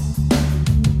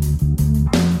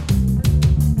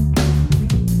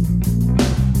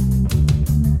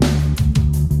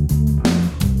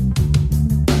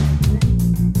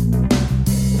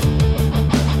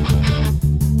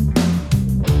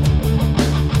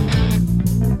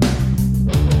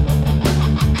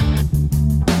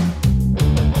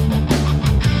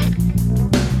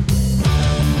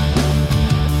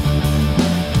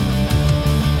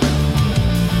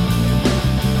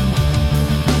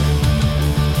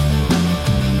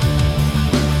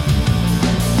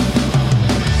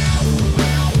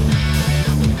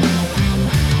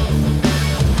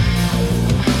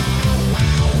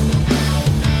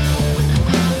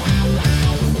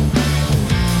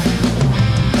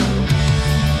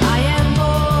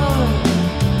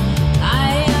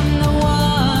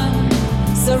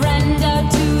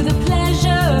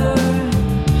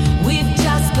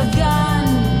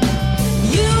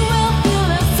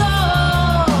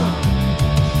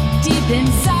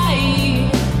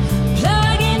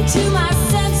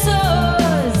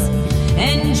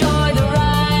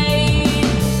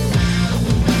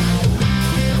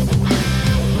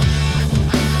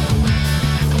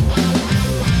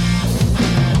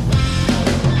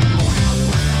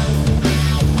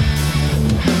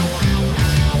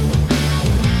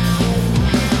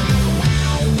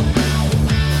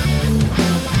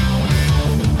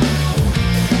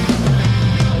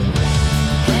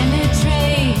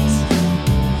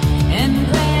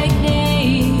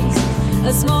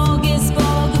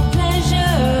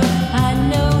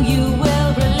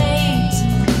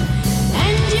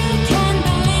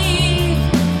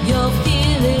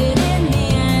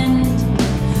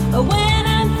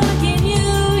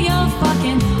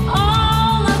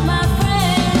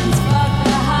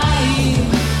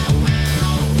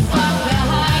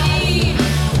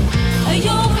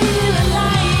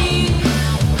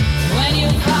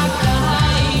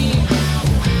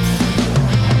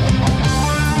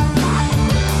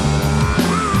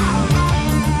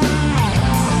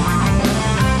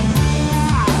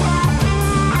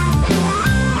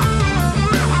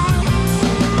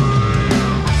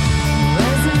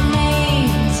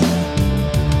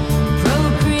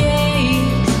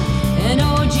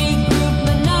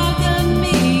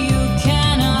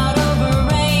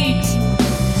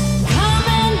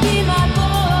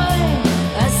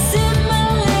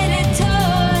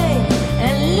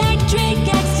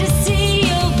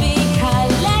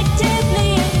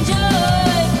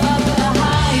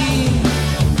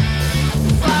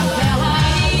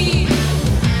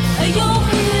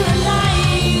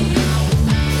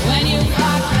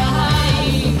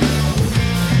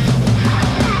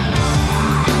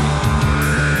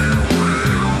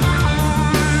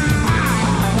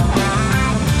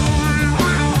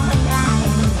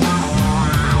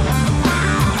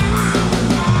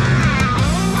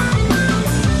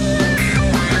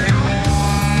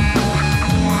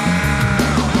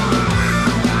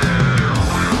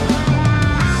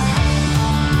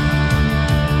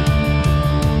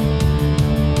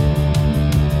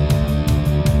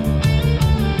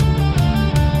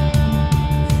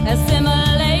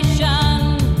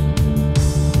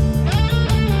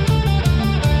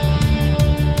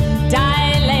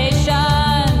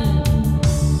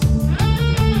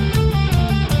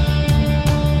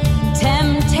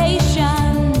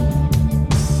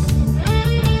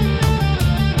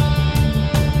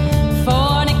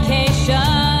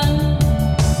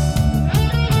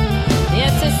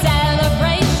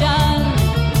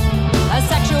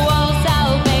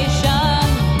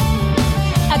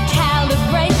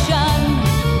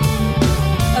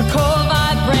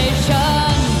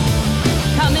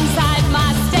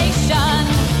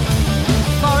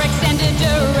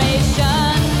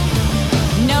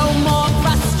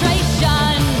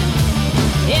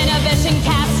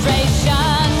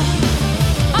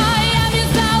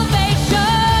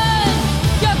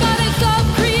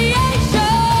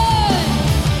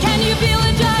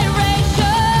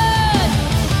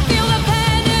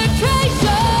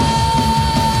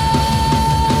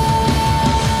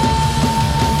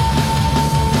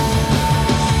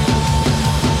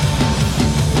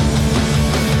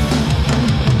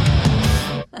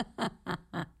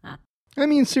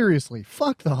 mean, seriously,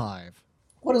 fuck the Hive.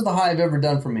 What has the Hive ever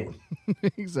done for me?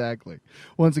 Exactly.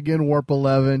 Once again, Warp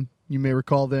 11. You may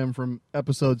recall them from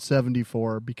episode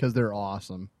 74 because they're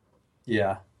awesome.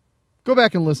 Yeah. Go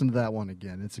back and listen to that one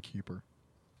again. It's a keeper.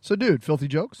 So, dude, filthy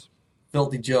jokes?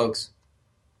 Filthy jokes.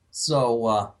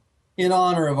 So, in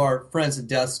honor of our friends at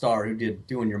Death Star who did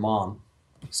Doing Your Mom,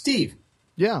 Steve.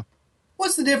 Yeah.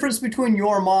 What's the difference between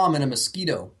your mom and a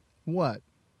mosquito? What?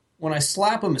 When I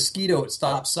slap a mosquito, it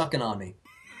stops sucking on me.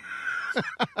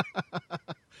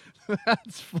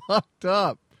 That's fucked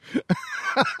up.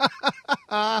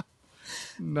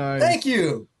 Nice. Thank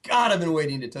you. God, I've been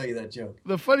waiting to tell you that joke.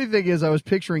 The funny thing is I was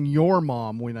picturing your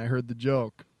mom when I heard the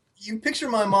joke. You picture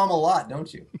my mom a lot,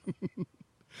 don't you?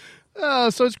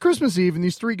 So it's Christmas Eve, and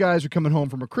these three guys are coming home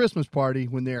from a Christmas party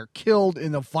when they are killed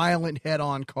in a violent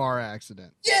head-on car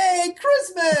accident. Yay,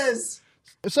 Christmas!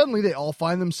 Suddenly, they all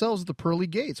find themselves at the pearly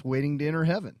gates, waiting to enter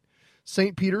heaven.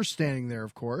 St. Peter's standing there,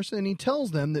 of course, and he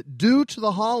tells them that due to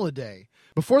the holiday,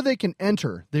 before they can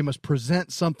enter, they must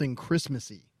present something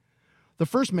Christmassy. The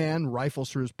first man rifles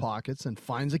through his pockets and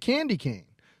finds a candy cane,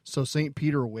 so St.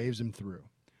 Peter waves him through.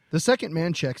 The second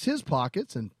man checks his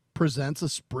pockets and presents a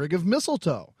sprig of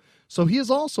mistletoe, so he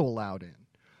is also allowed in.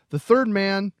 The third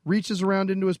man reaches around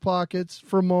into his pockets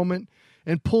for a moment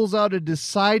and pulls out a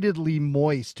decidedly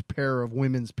moist pair of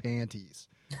women's panties.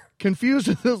 Confused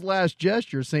with his last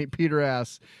gesture, St. Peter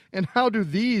asks, "And how do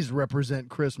these represent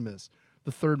Christmas?"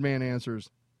 The third man answers,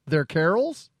 "They're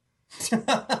carols?"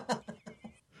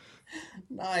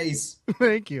 Nice.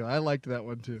 Thank you. I liked that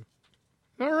one too.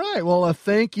 All right. Well,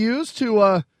 thank yous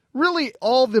to really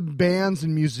all the bands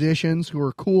and musicians who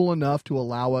were cool enough to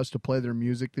allow us to play their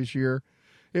music this year.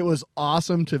 It was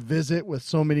awesome to visit with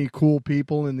so many cool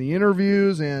people in the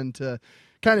interviews and to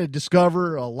kind of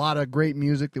discover a lot of great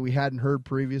music that we hadn't heard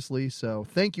previously. So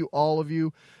thank you, all of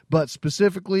you. But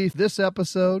specifically this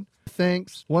episode,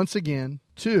 thanks once again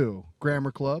to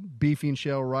Grammar Club, Beefy and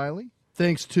Shell Riley.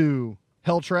 Thanks to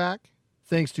Helltrack.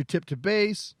 Thanks to Tip to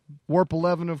Bass, Warp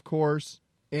 11, of course,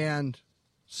 and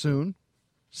soon,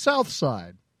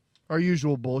 Southside. Our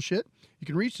usual bullshit. You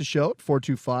can reach the show at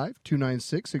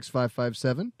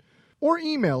 425-296-6557 or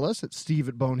email us at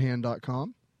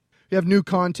steve@bonehand.com. We have new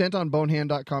content on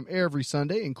bonehand.com every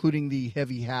Sunday, including the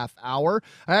Heavy Half Hour.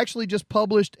 I actually just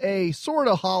published a sort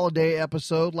of holiday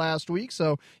episode last week,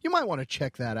 so you might want to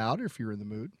check that out if you're in the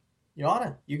mood. You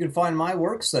oughta. You can find my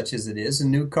work, such as it is, a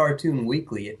new cartoon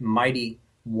weekly at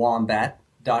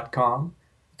mightywombat.com.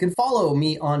 You can follow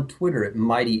me on Twitter at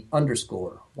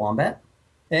mighty_wombat.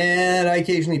 And I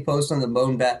occasionally post on the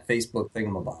BoneBat Facebook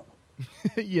thingamabob.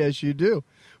 Yes, you do.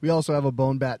 We also have a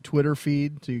BoneBat Twitter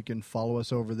feed, so you can follow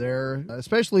us over there,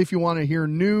 especially if you want to hear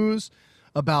news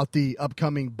about the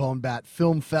upcoming BoneBat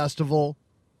Film Festival.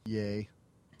 Yay.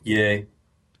 Yay.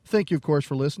 Thank you, of course,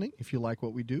 for listening. If you like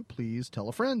what we do, please tell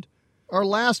a friend. Our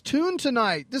last tune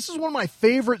tonight, this is one of my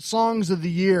favorite songs of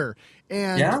the year,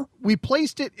 and we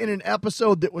placed it in an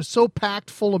episode that was so packed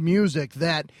full of music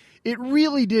that it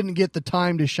really didn't get the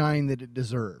time to shine that it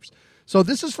deserves. So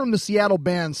this is from the Seattle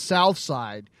band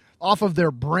Southside, off of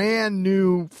their brand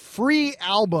new free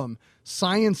album,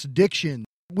 Science Diction,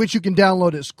 which you can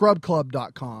download at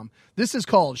scrubclub.com. This is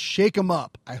called Shake 'Em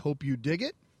Up. I hope you dig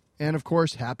it. And, of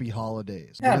course, happy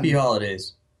holidays. Happy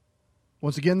holidays.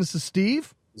 Once again, this is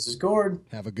Steve. This is Gord.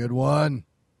 Have a good one.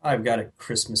 I've got a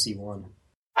Christmassy one.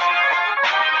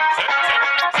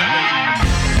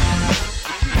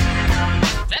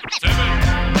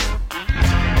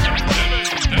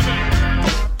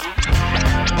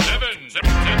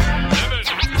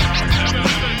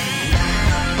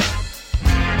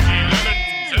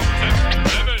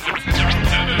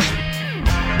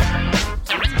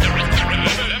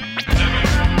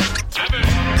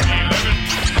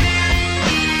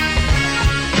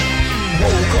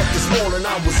 Morning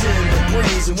I was in the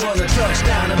breeze and when a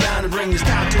touchdown about to bring us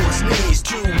down to his knees.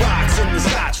 2 rocks in the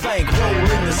scotch bank, roll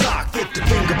in the sock,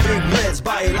 50-finger big leads,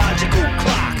 biological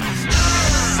clock.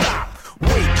 Stop,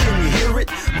 wait, can you hear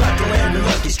it? About to land a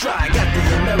lucky strike, got the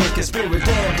American spirit,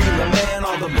 damn dealer man,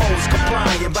 all the roads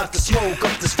compliant. About to smoke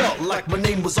up this, felt like my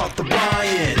name was Arthur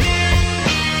Bryan.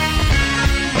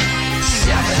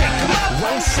 Shake 'em up,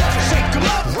 roll 7, shake 'em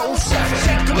up, roll 7,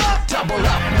 shake 'em up, double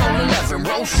up, roll 11,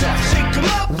 roll 7, shake 'em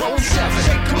up, roll 7,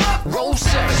 shake 'em up, roll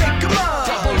 7, shake 'em up,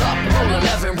 double up, roll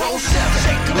 11, roll 7,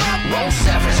 shake 'em up, roll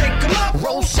 7, shake 'em up,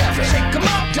 roll 7, shake 'em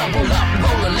up, double up,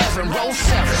 roll 11, roll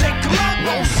 7, shake 'em up,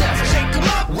 roll 7, shake 'em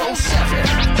up, roll 7,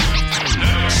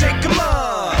 shake 'em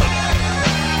up.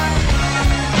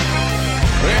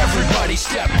 Everybody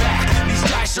step back, these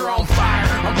dice are on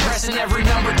fire. I'm pressing every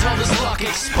number until this luck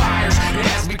expires. It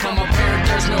has become apparent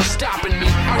there's no stopping me.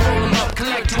 I roll them up,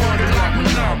 collect 200 like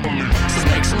Monopoly. Just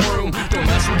make some room, don't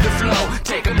mess with the flow.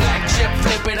 Take a black chip,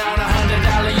 flip it on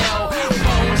 $100 yo.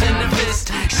 Bones in the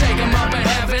fist, shake 'em up in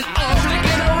heaven. I'm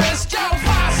flicking a wrist, yo,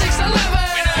 5, 6, 11.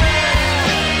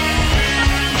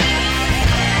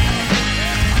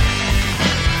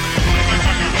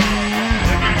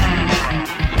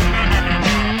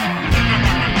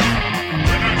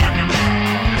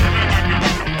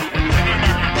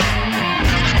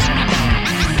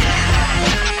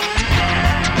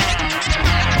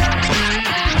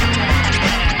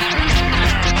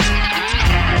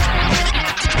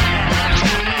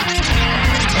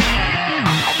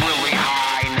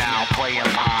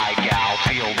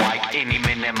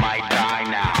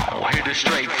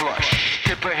 Straight flush.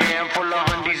 Tip a handful of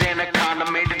hundies and a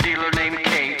condom. Made a dealer named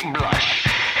Kate blush.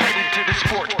 Headed to the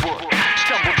sports book.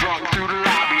 Stumble drunk through the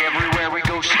lobby. Everywhere we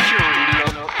go, security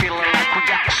look. Feeling like we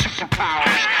got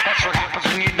superpowers. That's what happens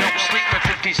when you don't sleep for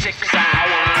 56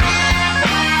 hours.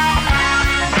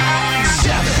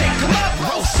 7, shake 'em up,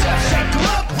 roll 7, shake 'em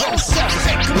up, roll 7,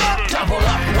 shake 'em up, double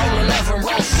up, roll 11,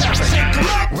 roll 7, shake 'em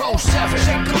up, roll 7,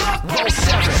 shake 'em up, roll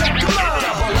 7, shake 'em up,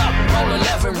 double up, roll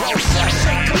 11, roll 7,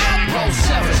 shake 'em up. Roll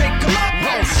 7, shake 'em up,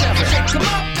 roll 7, shake 'em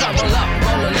up, double up,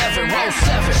 roll 11, roll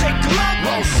 7, shake 'em up,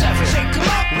 roll 7, shake 'em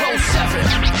up, roll 7,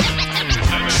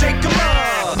 shake 'em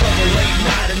up. Another late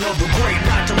night, another great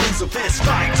night to lose a fist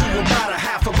fight. To about a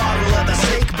half a bottle of the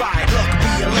snake bite. Luck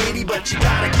be a lady, but you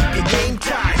gotta keep your game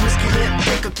tight. Whiskey lip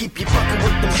dick will keep you fucking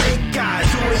with them snake guys.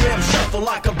 2 a.m. shuffle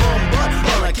like a bum butt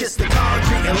while I kiss the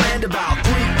concrete and land about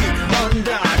 3 feet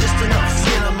under. Just enough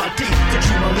skin on my teeth to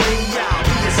chew my way out.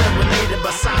 Be a serenaded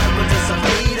by sirens as I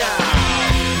fade out.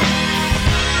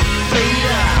 Fade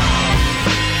out.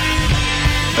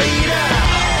 Fade out.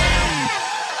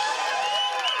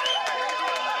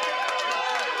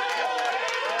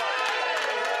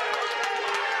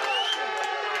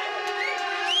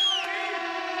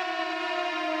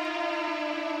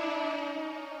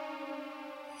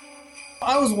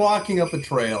 I was walking up a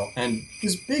trail, and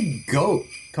this big goat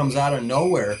comes out of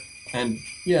nowhere, and,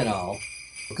 you know,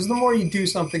 because the more you do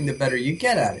something, the better you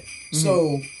get at it. Mm-hmm.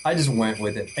 So I just went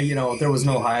with it. You know, there was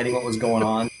no hiding what was going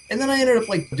on. And then I ended up,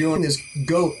 like, doing this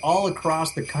goat all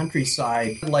across the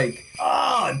countryside, like,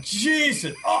 oh,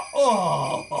 Jesus,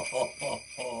 oh.